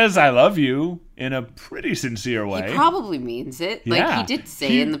 And he says, "I love you," in a pretty sincere way. He probably means it. Yeah. Like, he did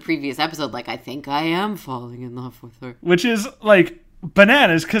say in the previous episode, like, I think I am falling in love with her. Which is, like,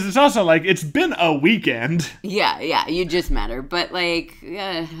 bananas, because it's also, like, it's been a weekend. Yeah, you just met her. But, like,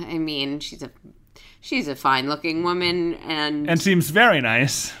 I mean, she's a fine-looking woman, and seems very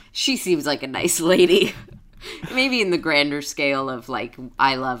nice. she seems like a nice lady. Maybe in the grander scale of, like,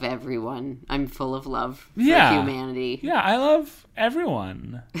 I love everyone. I'm full of love for humanity. Yeah, I love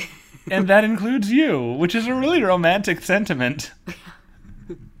everyone. And that includes you, which is a really romantic sentiment.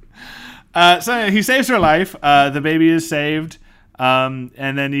 So he saves her life. The baby is saved. And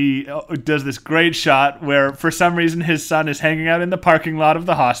then he does this great shot where, for some reason, his son is hanging out in the parking lot of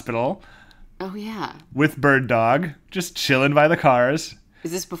the hospital. Oh, yeah. With Bird Dog, just chilling by the cars.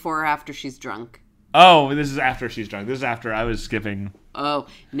 Is this before or after she's drunk? Oh, this is after she's drunk. This is after I was skipping. Oh,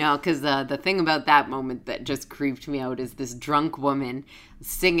 no, because the thing about that moment that just creeped me out is this drunk woman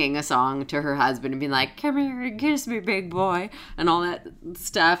singing a song to her husband and being like, "Come here and kiss me, big boy," and all that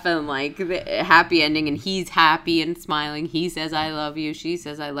stuff, and like the happy ending, and he's happy and smiling. He says, "I love you." She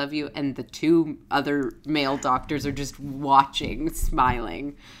says, "I love you," and the two other male doctors are just watching,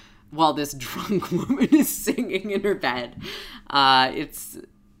 smiling, while this drunk woman is singing in her bed.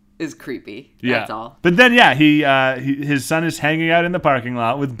 Is creepy. That's all. But then, his son is hanging out in the parking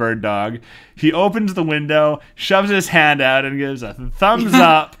lot with Bird Dog. He opens the window, shoves his hand out, and gives a thumbs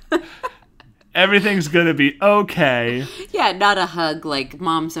up. Everything's gonna be okay. Yeah, not a hug like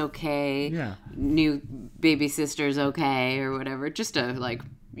 "Mom's okay." Yeah. New baby sister's okay or whatever. Just a like,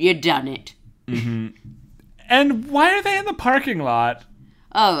 "You done it." Mm-hmm. And why are they in the parking lot?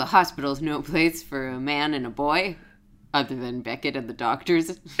 Oh, the hospital's no place for a man and a boy, other than Beckett and the doctors.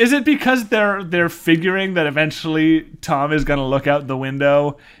 Is it because they're figuring that eventually Tom is gonna look out the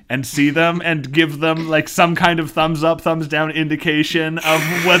window and see them and give them like some kind of thumbs up, thumbs down indication of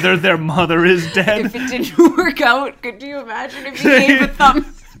whether their mother is dead? If it didn't work out, could you imagine if he gave a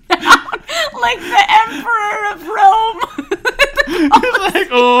thumbs down like the Emperor of Rome? Like,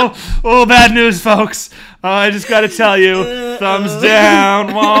 oh, bad news, folks. I just got to tell you, thumbs down,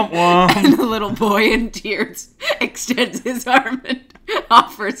 womp womp. And the little boy in tears extends his arm and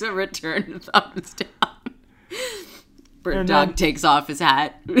offers a return thumbs down. Bird And dog then- takes off his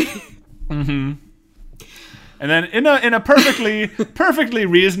hat. And then in a perfectly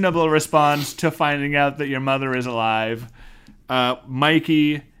reasonable response to finding out that your mother is alive,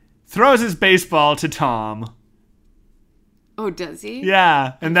 Mikey throws his baseball to Tom. Oh, does he?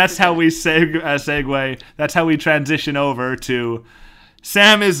 Yeah, and that's how we segue. That's how we transition over to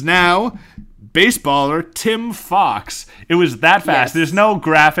Sam is now baseballer Tim Fox. It was that fast. Yes. There's no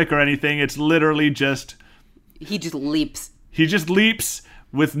graphic or anything. It's literally just He just leaps. he just leaps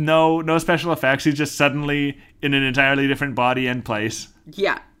with no special effects. He's just suddenly in an entirely different body and place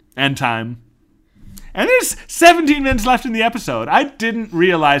Yeah. and time. And there's 17 minutes left in the episode. I didn't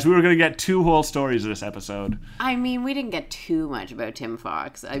realize we were going to get 2 whole stories this episode. I mean, we didn't get too much about Tim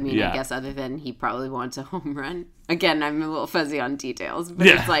Fox. I mean, Yeah. I guess other than he probably wants a home run. Again, I'm a little fuzzy on details, but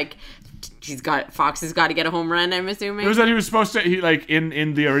Yeah. it's like Fox has got to get a home run, I'm assuming. It was that he was supposed to,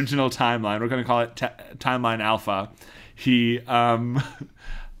 in the original timeline, we're going to call it timeline alpha. He got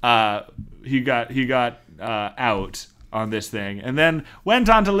out on this thing and then went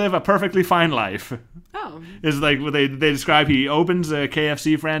on to live a perfectly fine life. Oh. Is like what they describe. He opens a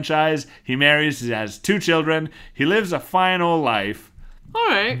KFC franchise. He marries. He has 2 children. He lives a fine old life. All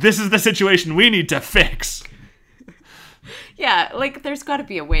right. This is the situation we need to fix. Yeah, like there's got to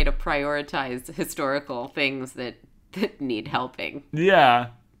be a way to prioritize historical things that need helping. Yeah.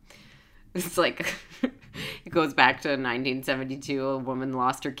 It's like it goes back to 1972. A woman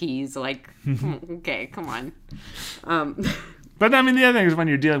lost her keys. Like, okay, come on. But I mean, the other thing is when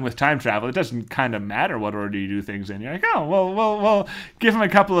you're dealing with time travel, it doesn't kind of matter what order you do things in. You're like, oh, well, we'll give him a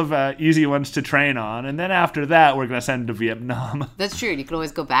couple of easy ones to train on, and then after that, we're gonna send him to Vietnam. That's true. You can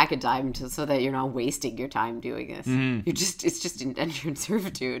always go back in time so that you're not wasting your time doing this. It's just indentured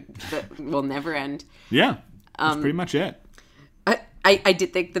servitude that will never end. Yeah, that's pretty much it. I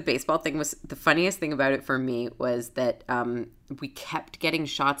did think the baseball thing was the funniest thing about it for me was that we kept getting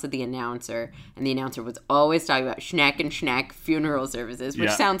shots of the announcer, and the announcer was always talking about Schneck and Schneck funeral services, which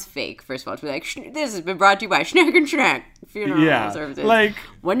Yeah. sounds fake. First of all, to be like, this has been brought to you by Schneck and Schneck funeral Yeah, services. like-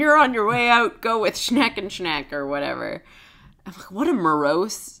 when you're on your way out, go with Schneck and Schneck or whatever. I'm like, what a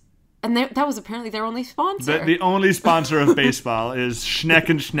morose. And that was apparently their only sponsor. The only sponsor of baseball is Schneck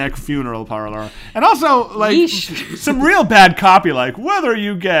and Schneck Funeral Parlor. And also, like, Yeesh. some real bad copy, like, whether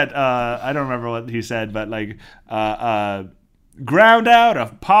you get, I don't remember what he said, but, like, ground out, a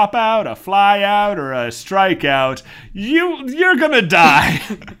pop out, a fly out, or a strikeout, you're gonna die.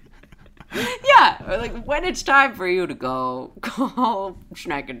 Yeah, or like when it's time for you to go, call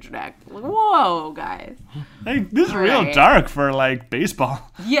Schneck and Schneck. Like, whoa, guys. Like, this is real Right. dark for, like, baseball.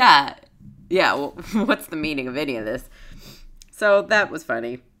 Yeah. Yeah, well, what's the meaning of any of this? So that was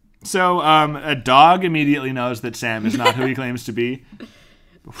funny. So, a dog immediately knows that Sam is not who he claims to be.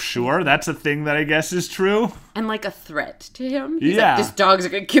 Sure, that's a thing that I guess is true. And like a threat to him. He's Yeah. like, this dog's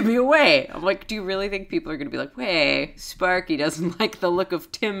going to give me away. I'm like, do you really think people are going to be like, hey, Sparky doesn't like the look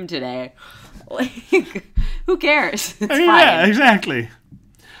of Tim today? Like, who cares? It's fine. Yeah, exactly.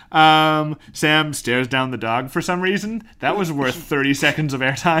 Sam stares down the dog for some reason. That was worth 30 seconds of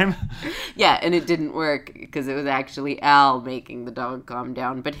airtime. Yeah, and it didn't work because it was actually Al making the dog calm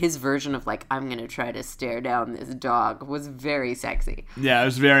down. But his version of like, I'm going to try to stare down this dog was very sexy. Yeah, it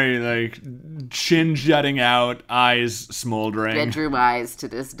was very, like, chin jutting out, eyes smoldering. Bedroom eyes to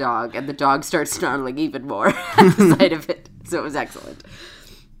this dog, and the dog starts snarling even more at the sight of it. So it was excellent.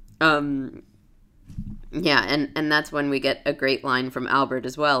 Yeah, and that's when we get a great line from Albert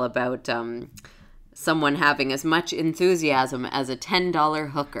as well about someone having as much enthusiasm as a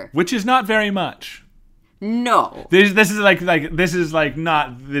 $10 hooker. Which is not very much. No. This is like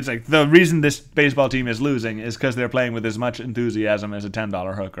not. It's like the reason this baseball team is losing is because they're playing with as much enthusiasm as a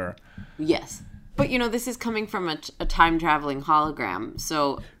 $10 hooker. Yes. But, you know, this is coming from a time-traveling hologram.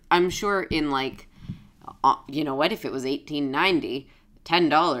 So I'm sure in, like, you know what, if it was 1890,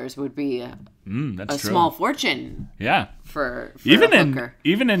 $10 would be a That's true. small fortune Yeah. for Even a hooker.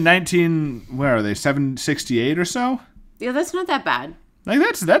 in 19, where are they, 768 or so? Yeah, that's not that bad. Like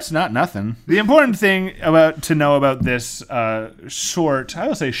that's not nothing. The important thing to know about this short, I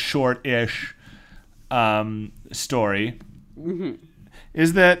will say short-ish story,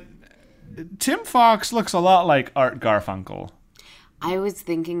 is that Tim Fox looks a lot like Art Garfunkel. I was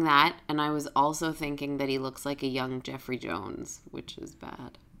thinking that, and I was also thinking that he looks like a young Jeffrey Jones, which is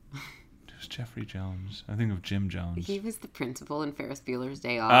bad. Who's Jeffrey Jones? I think of Jim Jones. He was the principal in Ferris Bueller's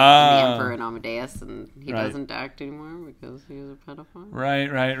Day Off and The Emperor and Amadeus, and he Right. doesn't act anymore because he was a pedophile.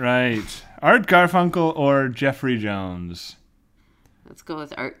 Right. Art Garfunkel or Jeffrey Jones? Let's go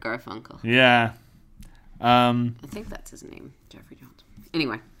with Art Garfunkel. Yeah. I think that's his name, Jeffrey Jones.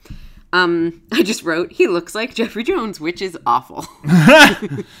 Anyway, I just wrote, he looks like Jeffrey Jones, which is awful.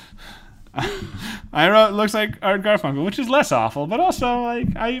 I wrote, looks like Art Garfunkel, which is less awful, but also, like,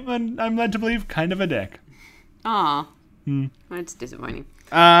 I'm led to believe kind of a dick. Aw. That's disappointing.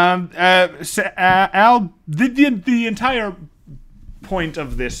 Al, the entire point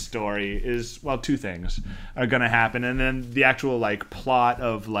of this story is, well, two things are going to happen, and then the actual, like, plot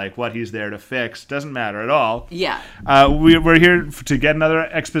of, like, what he's there to fix doesn't matter at all. Yeah. We're here to get another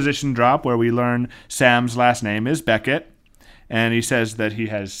exposition drop where we learn Sam's last name is Beckett, and he says that he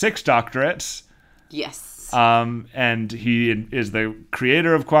has 6 doctorates. Yes. And he is the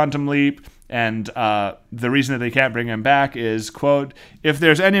creator of Quantum Leap, and the reason that they can't bring him back is, quote, if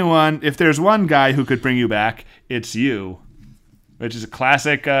there's one guy who could bring you back, it's you. Which is a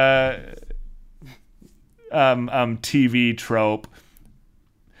classic TV trope,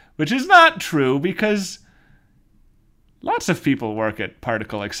 which is not true because lots of people work at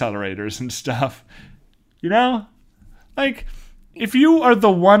particle accelerators and stuff. You know? Like, if you are the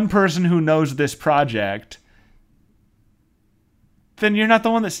one person who knows this project, then you're not the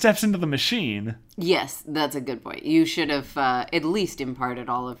one that steps into the machine. Yes, that's a good point. You should have at least imparted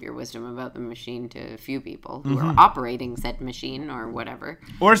all of your wisdom about the machine to a few people who are operating said machine or whatever.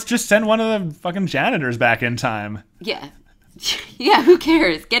 Or it's just send one of the fucking janitors back in time. Yeah. Yeah, who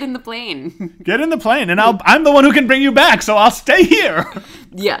cares? Get in the plane. Get in the plane, and I'm the one who can bring you back, so I'll stay here.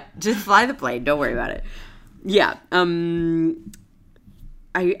 Yeah, just fly the plane. Don't worry about it. Yeah.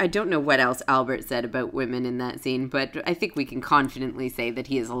 I don't know what else Albert said about women in that scene, but I think we can confidently say that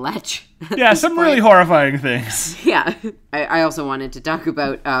he is a lech. Yeah, some really horrifying things. Yeah. I also wanted to talk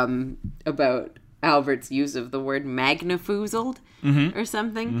about Albert's use of the word magnifoozled or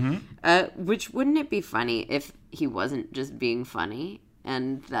something. Which, wouldn't it be funny if he wasn't just being funny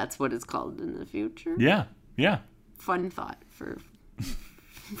and that's what it's called in the future? Yeah. Fun thought for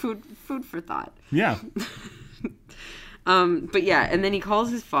food for thought. Yeah. But yeah, and then he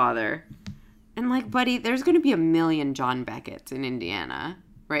calls his father, and like, buddy, there's going to be a million John Becketts in Indiana,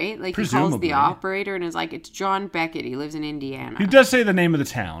 right? Like, he calls Presumably. the operator and is like, it's John Beckett. He lives in Indiana. He does say the name of the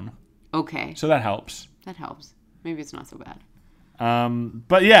town, Okay, so that helps. that helps. Maybe it's not so bad.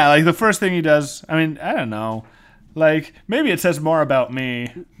 But yeah, like the first thing he does, I mean, I don't know. Like, maybe it says more about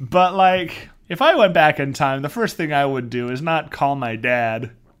me, but like, if I went back in time, the first thing I would do is not call my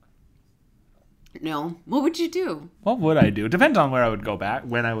dad. No, what would you do? What would I do? Depends on where I would go back,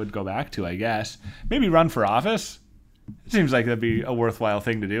 when I would go back to, I guess. Maybe run for office. It seems like that'd be a worthwhile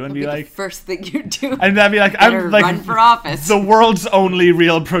thing to do, and be The like, first thing you do. and that'd be like, Better I'm like run for office. the world's only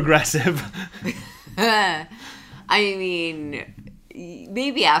real progressive. I mean,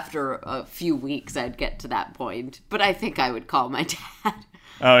 maybe after a few weeks I'd get to that point, but I think I would call my dad.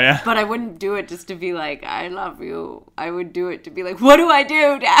 Oh yeah. But I wouldn't do it just to be like, I love you. I would do it to be like, what do I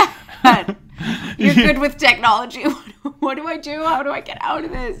do, Dad? You're good with technology. What do I do? How do I get out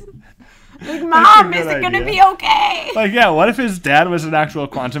of this? Like, Mom, is it going to be okay? Like, yeah, what if his dad was an actual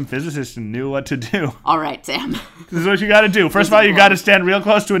quantum physicist and knew what to do? All right, Sam. This is what you gotta do. First of all, you gotta stand real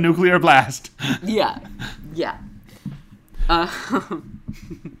close to a nuclear blast. Yeah.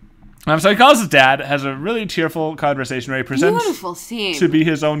 So he calls his dad, has a really tearful conversation where he presents Beautiful scene. to be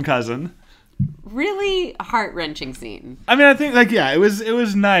his own cousin. Really heart-wrenching scene. I mean, I think, like, yeah, it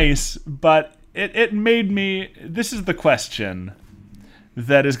was nice, but it made me... This is the question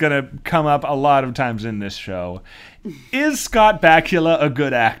that is going to come up a lot of times in this show. Is Scott Bakula a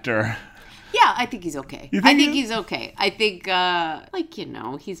good actor? Yeah, I think he's okay. You I think think he's okay. I think,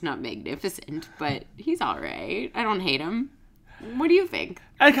 he's not magnificent, but he's all right. I don't hate him. What do you think?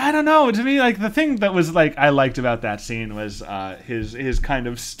 Like, I don't know. To me, like, the thing that was, like, I liked about that scene was his kind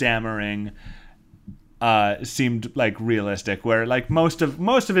of stammering seemed, like, realistic, where, like, most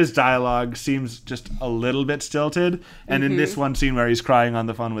of his dialogue seems just a little bit stilted, and in this one scene where he's crying on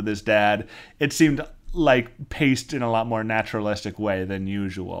the phone with his dad, it seemed, like, paced in a lot more naturalistic way than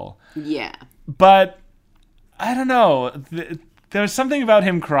usual. Yeah. But, I don't know. there was something about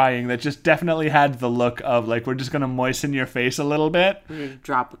him crying that just definitely had the look of like, we're just gonna moisten your face a little bit. Just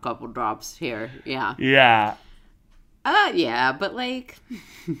drop a couple drops here. Yeah. Yeah. Yeah, but like,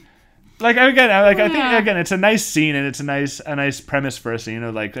 Like again, I think Yeah. again, it's a nice scene and it's a nice premise for a scene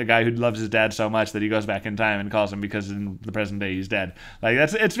of like a guy who loves his dad so much that he goes back in time and calls him because in the present day he's dead. Like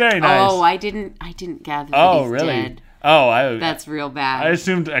it's very nice. oh, I didn't gather that Oh, he's really? dead. Oh, I That's real bad. I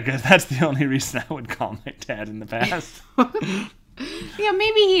assumed I guess that's the only reason I would call my dad in the past. Yeah,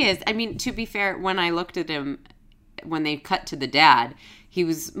 maybe he is. I mean, to be fair, when I looked at him, when they cut to the dad, he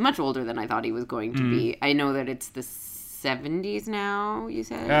was much older than I thought he was going to be. I know that it's the 70s now, you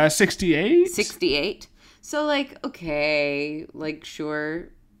said? 68? 68. So, like, okay, like, sure.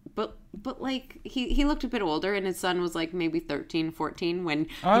 But like, he looked a bit older, and his son was, like, maybe 13, 14 when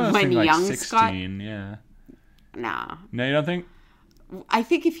Like young 16, Scott... yeah. Nah. No, you don't think? I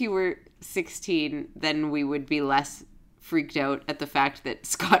think if you were 16, then we would be less freaked out at the fact that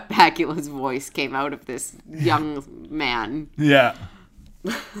Scott Bakula's voice came out of this young man. Yeah.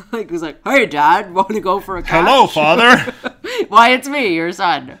 Like, it was like, hey, Dad, want to go for a catch? Hello, father. Why, it's me, your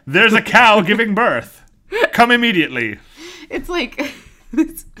son. There's a cow giving birth. Come immediately. It's like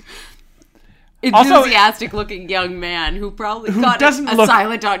this Also- enthusiastic-looking young man who probably got doesn't a look-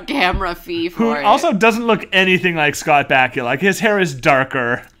 silent on camera fee Who for it. also doesn't look anything like Scott Bakula. Like his hair is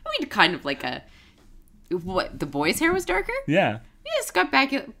darker. I mean, kind of like a... What, the boy's hair was darker? Yeah. Yeah, Scott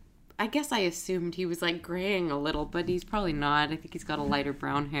Bakula... I guess I assumed he was like graying a little, but he's probably not. I think he's got a lighter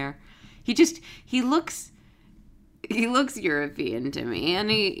brown hair. He looks European to me, and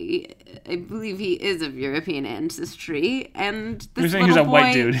I believe he is of European ancestry. And this You're saying little he's a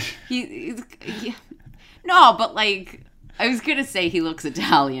white boy, dude. No, but like I was gonna say he looks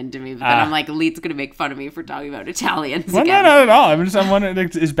Italian to me, but then Ah. I'm like, Elite's gonna make fun of me for talking about Italians Well, no, again. not at all. I'm wondering,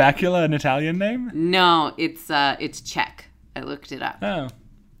 like, is Bakula an Italian name? No, it's Czech. I looked it up. Oh,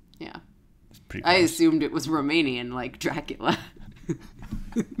 Yeah, pretty I close. assumed it was Romanian, like Dracula.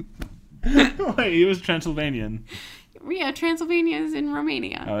 Wait, he was Transylvanian. Yeah, Transylvania is in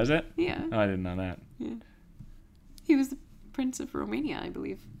Romania. Oh, is it? Yeah, Oh, I didn't know that. he was the Prince of Romania, I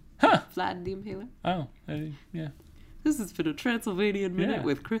believe. Huh. Vlad the Impaler. Oh, yeah. This has been a Transylvanian Minute Yeah.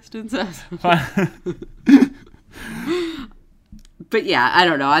 with Kristen Sass. But yeah, I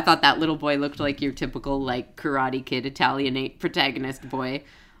don't know. I thought that little boy looked like your typical like Karate Kid Italianate protagonist boy.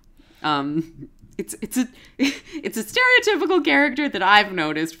 It's a stereotypical character that I've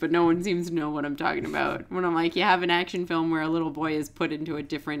noticed, but no one seems to know what I'm talking about. When I'm like, you have an action film where a little boy is put into a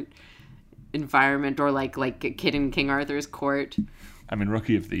different environment, or like a kid in King Arthur's court. I mean,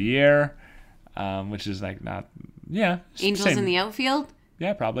 Rookie of the Year, which is like not, yeah. Angels same. in the Outfield.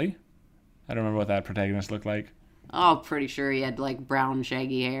 Yeah, probably. I don't remember what that protagonist looked like. Oh, pretty sure he had like brown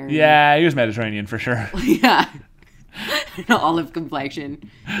shaggy hair. Yeah, he was Mediterranean for sure. Yeah. An olive complexion.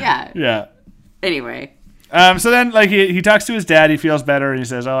 Yeah. Yeah. Anyway. So then, like, he talks to his dad. He feels better, and he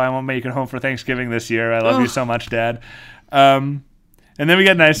says, "Oh, I won't make it home for Thanksgiving this year. I love you Ugh. so much, Dad." And then we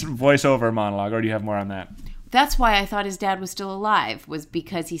get a nice voiceover monologue. Or do you have more on that? That's why I thought his dad was still alive, was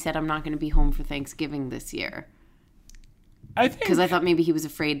because he said, I'm not going to be home for Thanksgiving this year. I think Because I thought maybe he was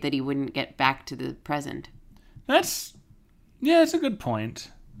afraid that he wouldn't get back to the present. that's a good point.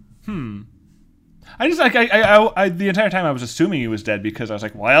 I just like I the entire time I was assuming he was dead because I was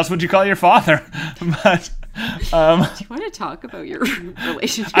like, why else would you call your father? But Do you want to talk about your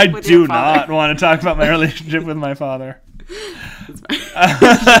relationship I with do your father? not want to talk about my relationship with my father.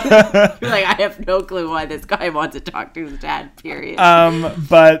 You're like, I have no clue why this guy wants to talk to his dad, period.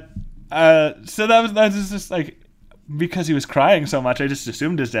 But so that was just like, because he was crying so much, I just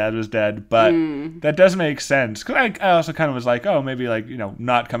assumed his dad was dead. But that does make sense. 'Cause I also kind of was like, oh, maybe like,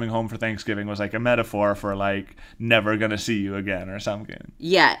 not coming home for Thanksgiving was like a metaphor for like never gonna see you again or something.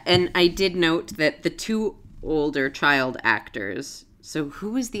 Yeah, and I did note that the two older child actors, so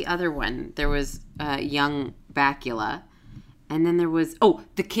who was the other one? There was young Bakula, and then there was,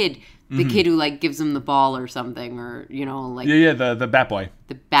 the kid. The kid who, like, gives him the ball or something, or, like... Yeah, the Bat Boy.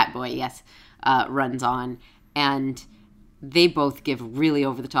 The Bat Boy, yes, runs on. And they both give really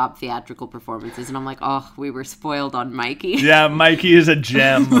over-the-top theatrical performances. And I'm like, oh, we were spoiled on Mikey. Yeah, Mikey is a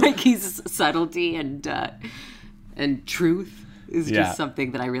gem. Mikey's subtlety and truth is Yeah. just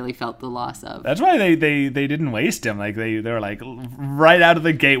something that I really felt the loss of. That's why they didn't waste him. Like they were like, right out of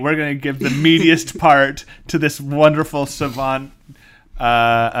the gate, we're gonna give the meatiest part to this wonderful savant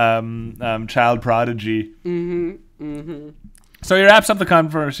child prodigy. So So he wraps up the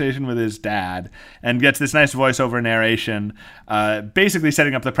conversation with his dad and gets this nice voiceover narration, basically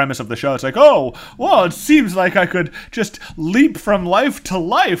setting up the premise of the show. It's like, oh, well, it seems like I could just leap from life to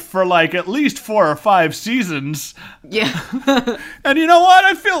life for like at least 4 or 5 seasons. Yeah. And you know what?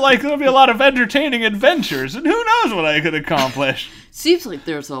 I feel like there'll be a lot of entertaining adventures, and who knows what I could accomplish. Seems like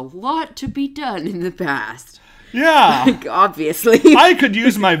there's a lot to be done in the past. Yeah. Like, obviously. I could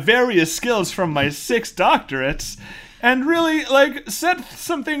use my various skills from my 6 doctorates and really, like, set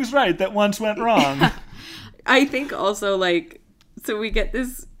some things right that once went wrong. I think also, like, so we get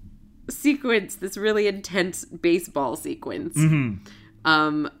this sequence, this really intense baseball sequence,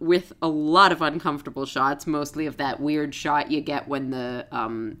 with a lot of uncomfortable shots, mostly of that weird shot you get when the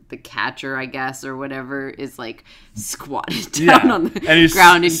catcher, I guess, or whatever, is, like, squatted down on the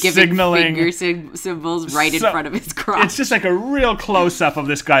ground and giving signaling finger symbols right in front of his crotch. It's just like a real close-up of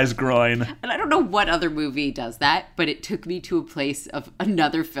this guy's groin. And I don't know what other movie does that, but it took me to a place of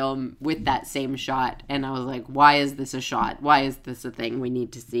another film with that same shot. And I was like, why is this a shot? Why is this a thing we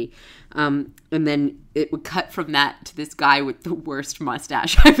need to see? And then it would cut from that to this guy with the worst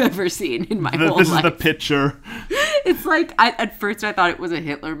mustache I've ever seen in my whole life. This is the picture. It's like, at first I thought it was a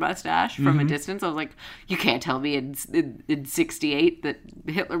Hitler mustache from a distance. I was like, you can't tell me in 68 that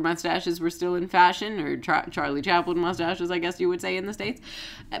Hitler mustaches were still in fashion, or Charlie Chaplin mustaches, I guess you would say, in the States.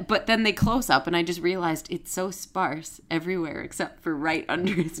 But then they close up, and I just realized it's so sparse everywhere except for right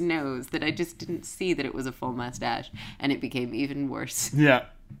under his nose that I just didn't see that it was a full mustache, and it became even worse. Yeah.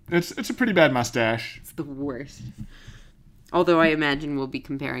 It's a pretty bad mustache. It's the worst. Although I imagine we'll be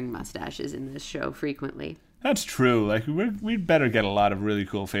comparing mustaches in this show frequently. That's true. Like, we'd better get a lot of really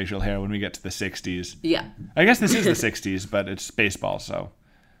cool facial hair when we get to the 60s. Yeah. I guess this is the 60s, but it's baseball, so.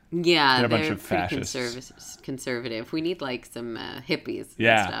 Yeah, They're a bunch they're of pretty fascists. conservative. We need, like, some hippies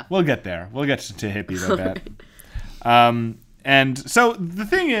Yeah, and stuff. we'll get there. We'll get to hippies, I bet. And so the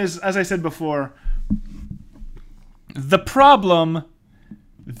thing is, as I said before, the problem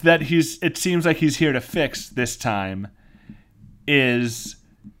that it seems like he's here to fix this time is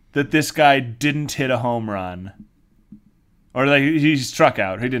that this guy didn't hit a home run. Or like he struck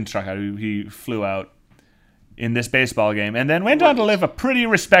out. He didn't struck out. He flew out in this baseball game and then went on to live a pretty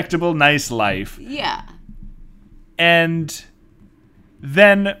respectable, nice life. Yeah. And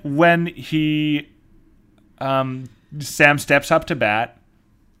then when Sam steps up to bat,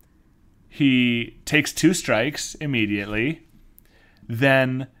 he takes 2 strikes immediately.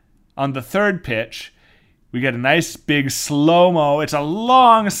 Then on the 3rd pitch, we get a nice big slow-mo. It's a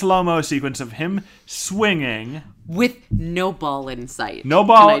long slow-mo sequence of him swinging. With no ball in sight. No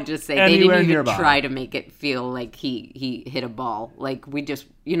ball Can I just say, they didn't anywhere even nearby. try to make it feel like he hit a ball. Like, we just,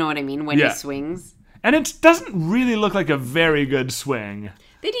 you know what I mean? When he swings. And it doesn't really look like a very good swing.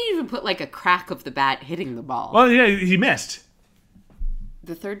 They didn't even put, like, a crack of the bat hitting the ball. Well, yeah, he missed.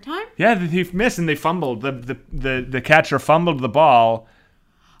 The 3rd time? Yeah, he missed and they fumbled. The catcher fumbled the ball.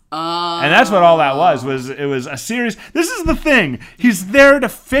 And that's what all that was it was a series. This is the thing. He's there to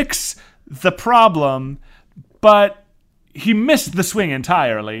fix the problem, but he missed the swing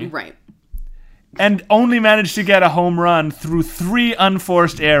entirely. Right. And only managed to get a home run through 3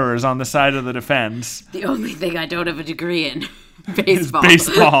 unforced errors on the side of the defense. The only thing I don't have a degree in. Baseball.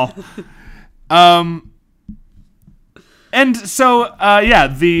 Baseball. And so,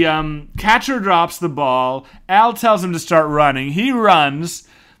 the catcher drops the ball. Al tells him to start running. He runs.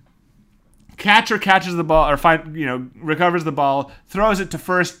 Catcher catches the ball, recovers the ball, throws it to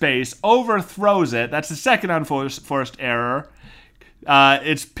first base, overthrows it. That's the second unforced error.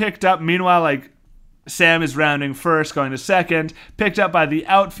 It's picked up. Meanwhile, like, Sam is rounding first, going to second. Picked up by the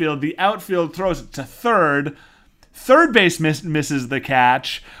outfield. The outfield throws it to third. Third base misses the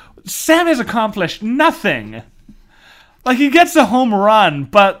catch. Sam has accomplished nothing. Like, he gets a home run,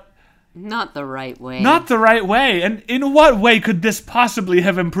 but Not the right way. not the right way. And in what way could this possibly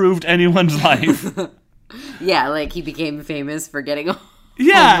have improved anyone's life? Yeah, like, he became famous for getting a home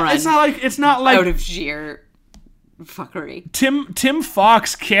Yeah, run it's not like out of sheer fuckery. Tim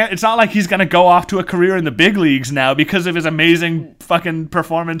Fox can't. It's not like he's gonna go off to a career in the big leagues now because of his amazing fucking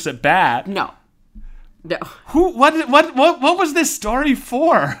performance at bat. No. What was this story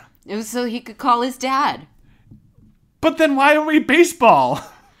for? It was so he could call his dad. But then why are we baseball?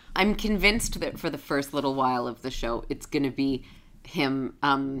 I'm convinced that for the first little while of the show, it's going to be him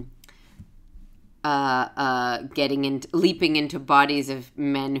leaping into bodies of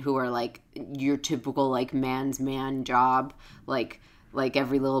men who are like your typical like man's man job, like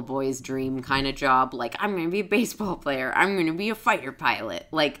every little boy's dream kind of job. Like, I'm going to be a baseball player. I'm going to be a fighter pilot.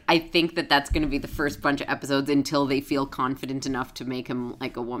 Like, I think that that's going to be the first bunch of episodes until they feel confident enough to make him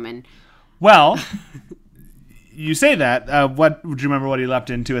like a woman. Well, you say that. What would you remember? What he leapt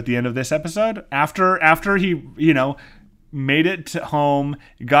into at the end of this episode? After he, made it to home,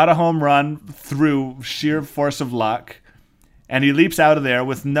 got a home run through sheer force of luck, and he leaps out of there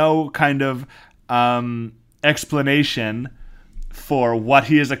with no kind of explanation for what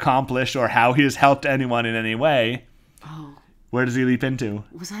he has accomplished or how he has helped anyone in any way. Oh. Where does he leap into?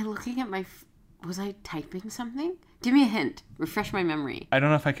 Was I looking at was I typing something? Give me a hint. Refresh my memory. I don't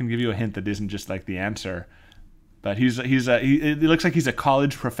know if I can give you a hint that isn't just like the answer. But he looks like he's a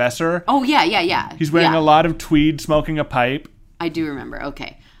college professor. Oh, yeah. He's wearing a lot of tweed, smoking a pipe. I do remember.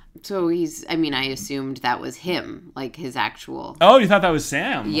 Okay. So I assumed that was him, like his actual... Oh, you thought that was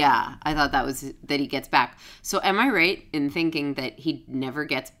Sam? Yeah, I thought that he gets back. So am I right in thinking that he never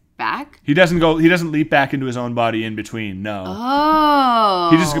gets back? He doesn't leap back into his own body in between, no. Oh.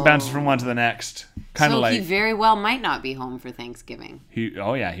 He just bounces from one to the next. Kind of so like... he very well might not be home for Thanksgiving. He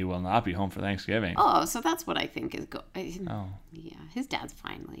will not be home for Thanksgiving. Oh, so that's what I think is Oh. Yeah, his dad's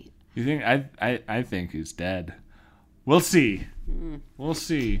fine late. You think... I think he's dead. We'll see. We'll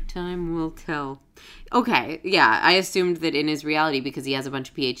see. Time will tell. Okay, yeah, I assumed that in his reality, because he has a bunch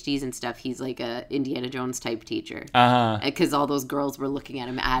of PhDs and stuff, he's like a Indiana Jones type teacher. Because all those girls were looking at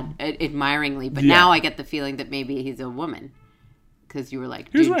him admiringly. But now I get the feeling that maybe he's a woman. Because you were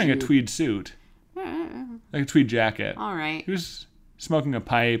like, he was wearing a tweed suit. Like a tweed jacket. All right. He was smoking a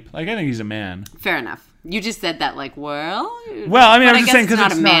pipe. Like, I think he's a man. Fair enough. You just said that like, well, I mean, but I'm just saying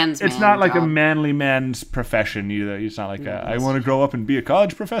because it's not like a job. manly man's profession either. It's not like I want to grow up and be a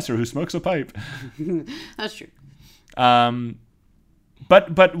college professor who smokes a pipe. That's true.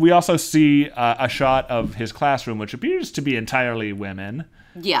 But we also see a shot of his classroom, which appears to be entirely women.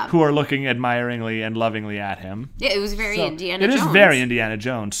 Yeah. Who are looking admiringly and lovingly at him. Yeah, it was very Indiana Jones. It is very Indiana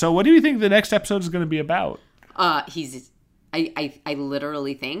Jones. So what do you think the next episode is going to be about? I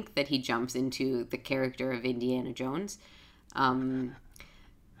literally think that he jumps into the character of Indiana Jones,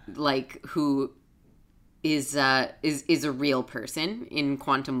 like who is a real person in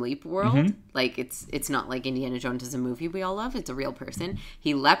Quantum Leap world. Mm-hmm. Like it's not like Indiana Jones is a movie we all love. It's a real person.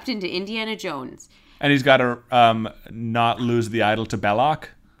 He leapt into Indiana Jones. And he's got to not lose the idol to Belloc.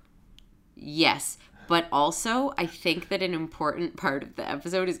 Yes. But also, I think that an important part of the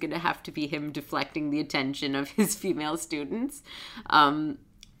episode is going to have to be him deflecting the attention of his female students,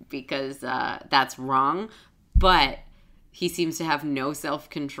 because that's wrong. But he seems to have no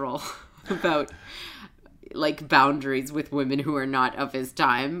self-control about like boundaries with women who are not of his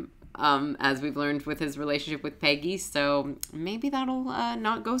time, as we've learned with his relationship with Peggy. So maybe that'll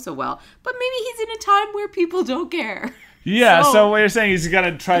not go so well. But maybe he's in a time where people don't care. Yeah, so what you're saying is he's got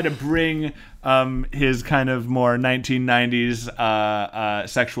to try to bring his kind of more 1990s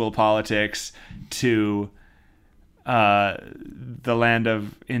sexual politics to the land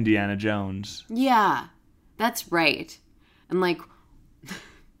of Indiana Jones. Yeah, that's right. And like,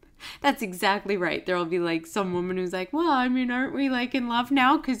 that's exactly right. There'll be like some woman who's like, well, I mean, aren't we like in love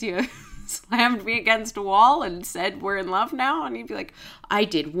now? Because you slammed me against a wall and said we're in love now. And he'd be like, I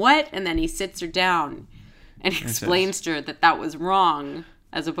did what? And then he sits her down and explains to her that was wrong,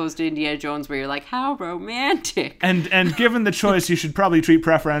 as opposed to Indiana Jones, where you're like, how romantic. And given the choice, you should probably treat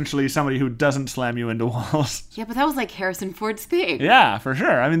preferentially somebody who doesn't slam you into walls. Yeah, but that was like Harrison Ford's thing. Yeah, for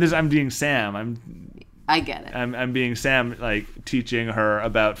sure. I mean, I'm being Sam. I get it. I'm being Sam, like, teaching her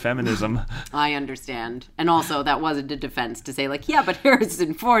about feminism. I understand. And also, that wasn't a defense to say, like, yeah, but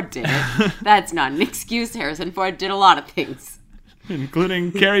Harrison Ford did it. That's not an excuse. Harrison Ford did a lot of things.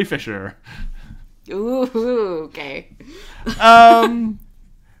 Including Carrie Fisher. Ooh, okay.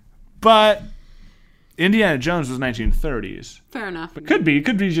 But Indiana Jones was 1930s. Fair enough. But could be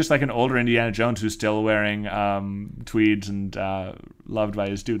just like an older Indiana Jones who's still wearing tweeds and loved by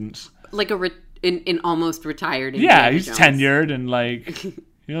his students. Like an almost retired Indiana Jones. He's tenured and like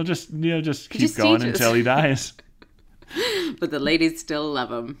he'll just keep going until he dies. But the ladies still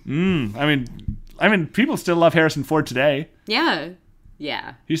love him. I mean, people still love Harrison Ford today. Yeah.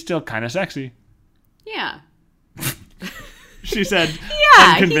 He's still kind of sexy. Yeah. She said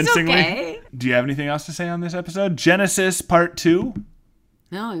unconvincingly. He's okay. Do you have anything else to say on this episode? Genesis Part 2?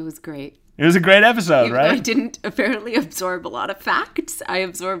 No, it was great. It was a great episode, right? I didn't apparently absorb a lot of facts. I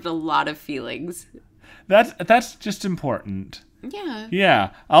absorbed a lot of feelings. That's just important. Yeah. Yeah.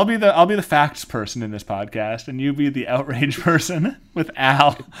 I'll be the facts person in this podcast, and you be the outrage person with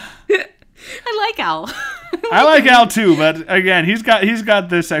Al. I like Al. I like Al too, but again, he's got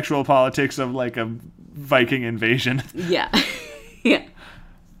the sexual politics of like a Viking invasion. Yeah. Yeah.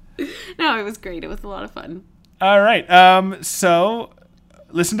 No, it was great. It was a lot of fun. All right. So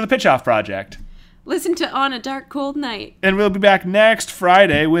listen to the Pitch Off Project. Listen to On a Dark Cold Night. And we'll be back next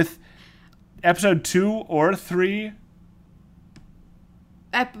Friday with episode 2 or 3?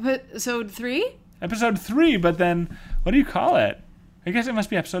 Episode 3? Episode 3, but then what do you call it? I guess it must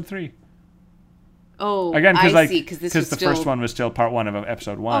be episode 3. Oh, Again, I see. Because the first one was still part 1 of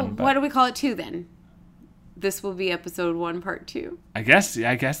episode 1. Oh, but why do we call it 2 then? This will be episode 1, part 2. I guess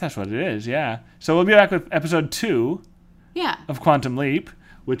that's what it is, yeah. So we'll be back with episode 2 Yeah. of Quantum Leap,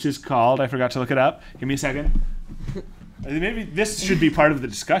 which is called, I forgot to look it up. Give me a second. Maybe this should be part of the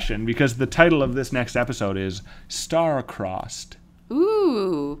discussion, because the title of this next episode is Star-Crossed.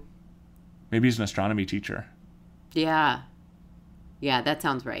 Ooh. Maybe he's an astronomy teacher. Yeah. Yeah, that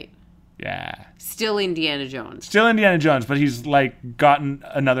sounds right. Yeah. Still Indiana Jones. Still Indiana Jones, but he's like gotten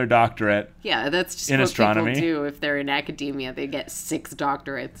another doctorate Yeah, that's just in what astronomy. people do if they're in academia. They get 6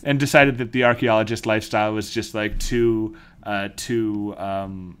 doctorates. and decided that the archaeologist lifestyle was just like too active,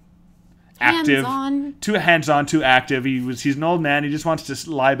 Hands-on. too hands-on, too active. He's an old man. He just wants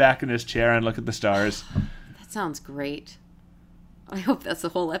to lie back in his chair and look at the stars. That sounds great. I hope that's the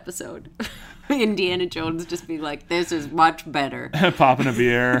whole episode. Indiana Jones just be like, this is much better. Popping a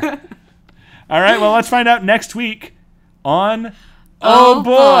beer. All right, well, let's find out next week on Oh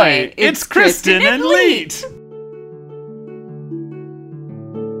Boy, It's Kristen and Leet.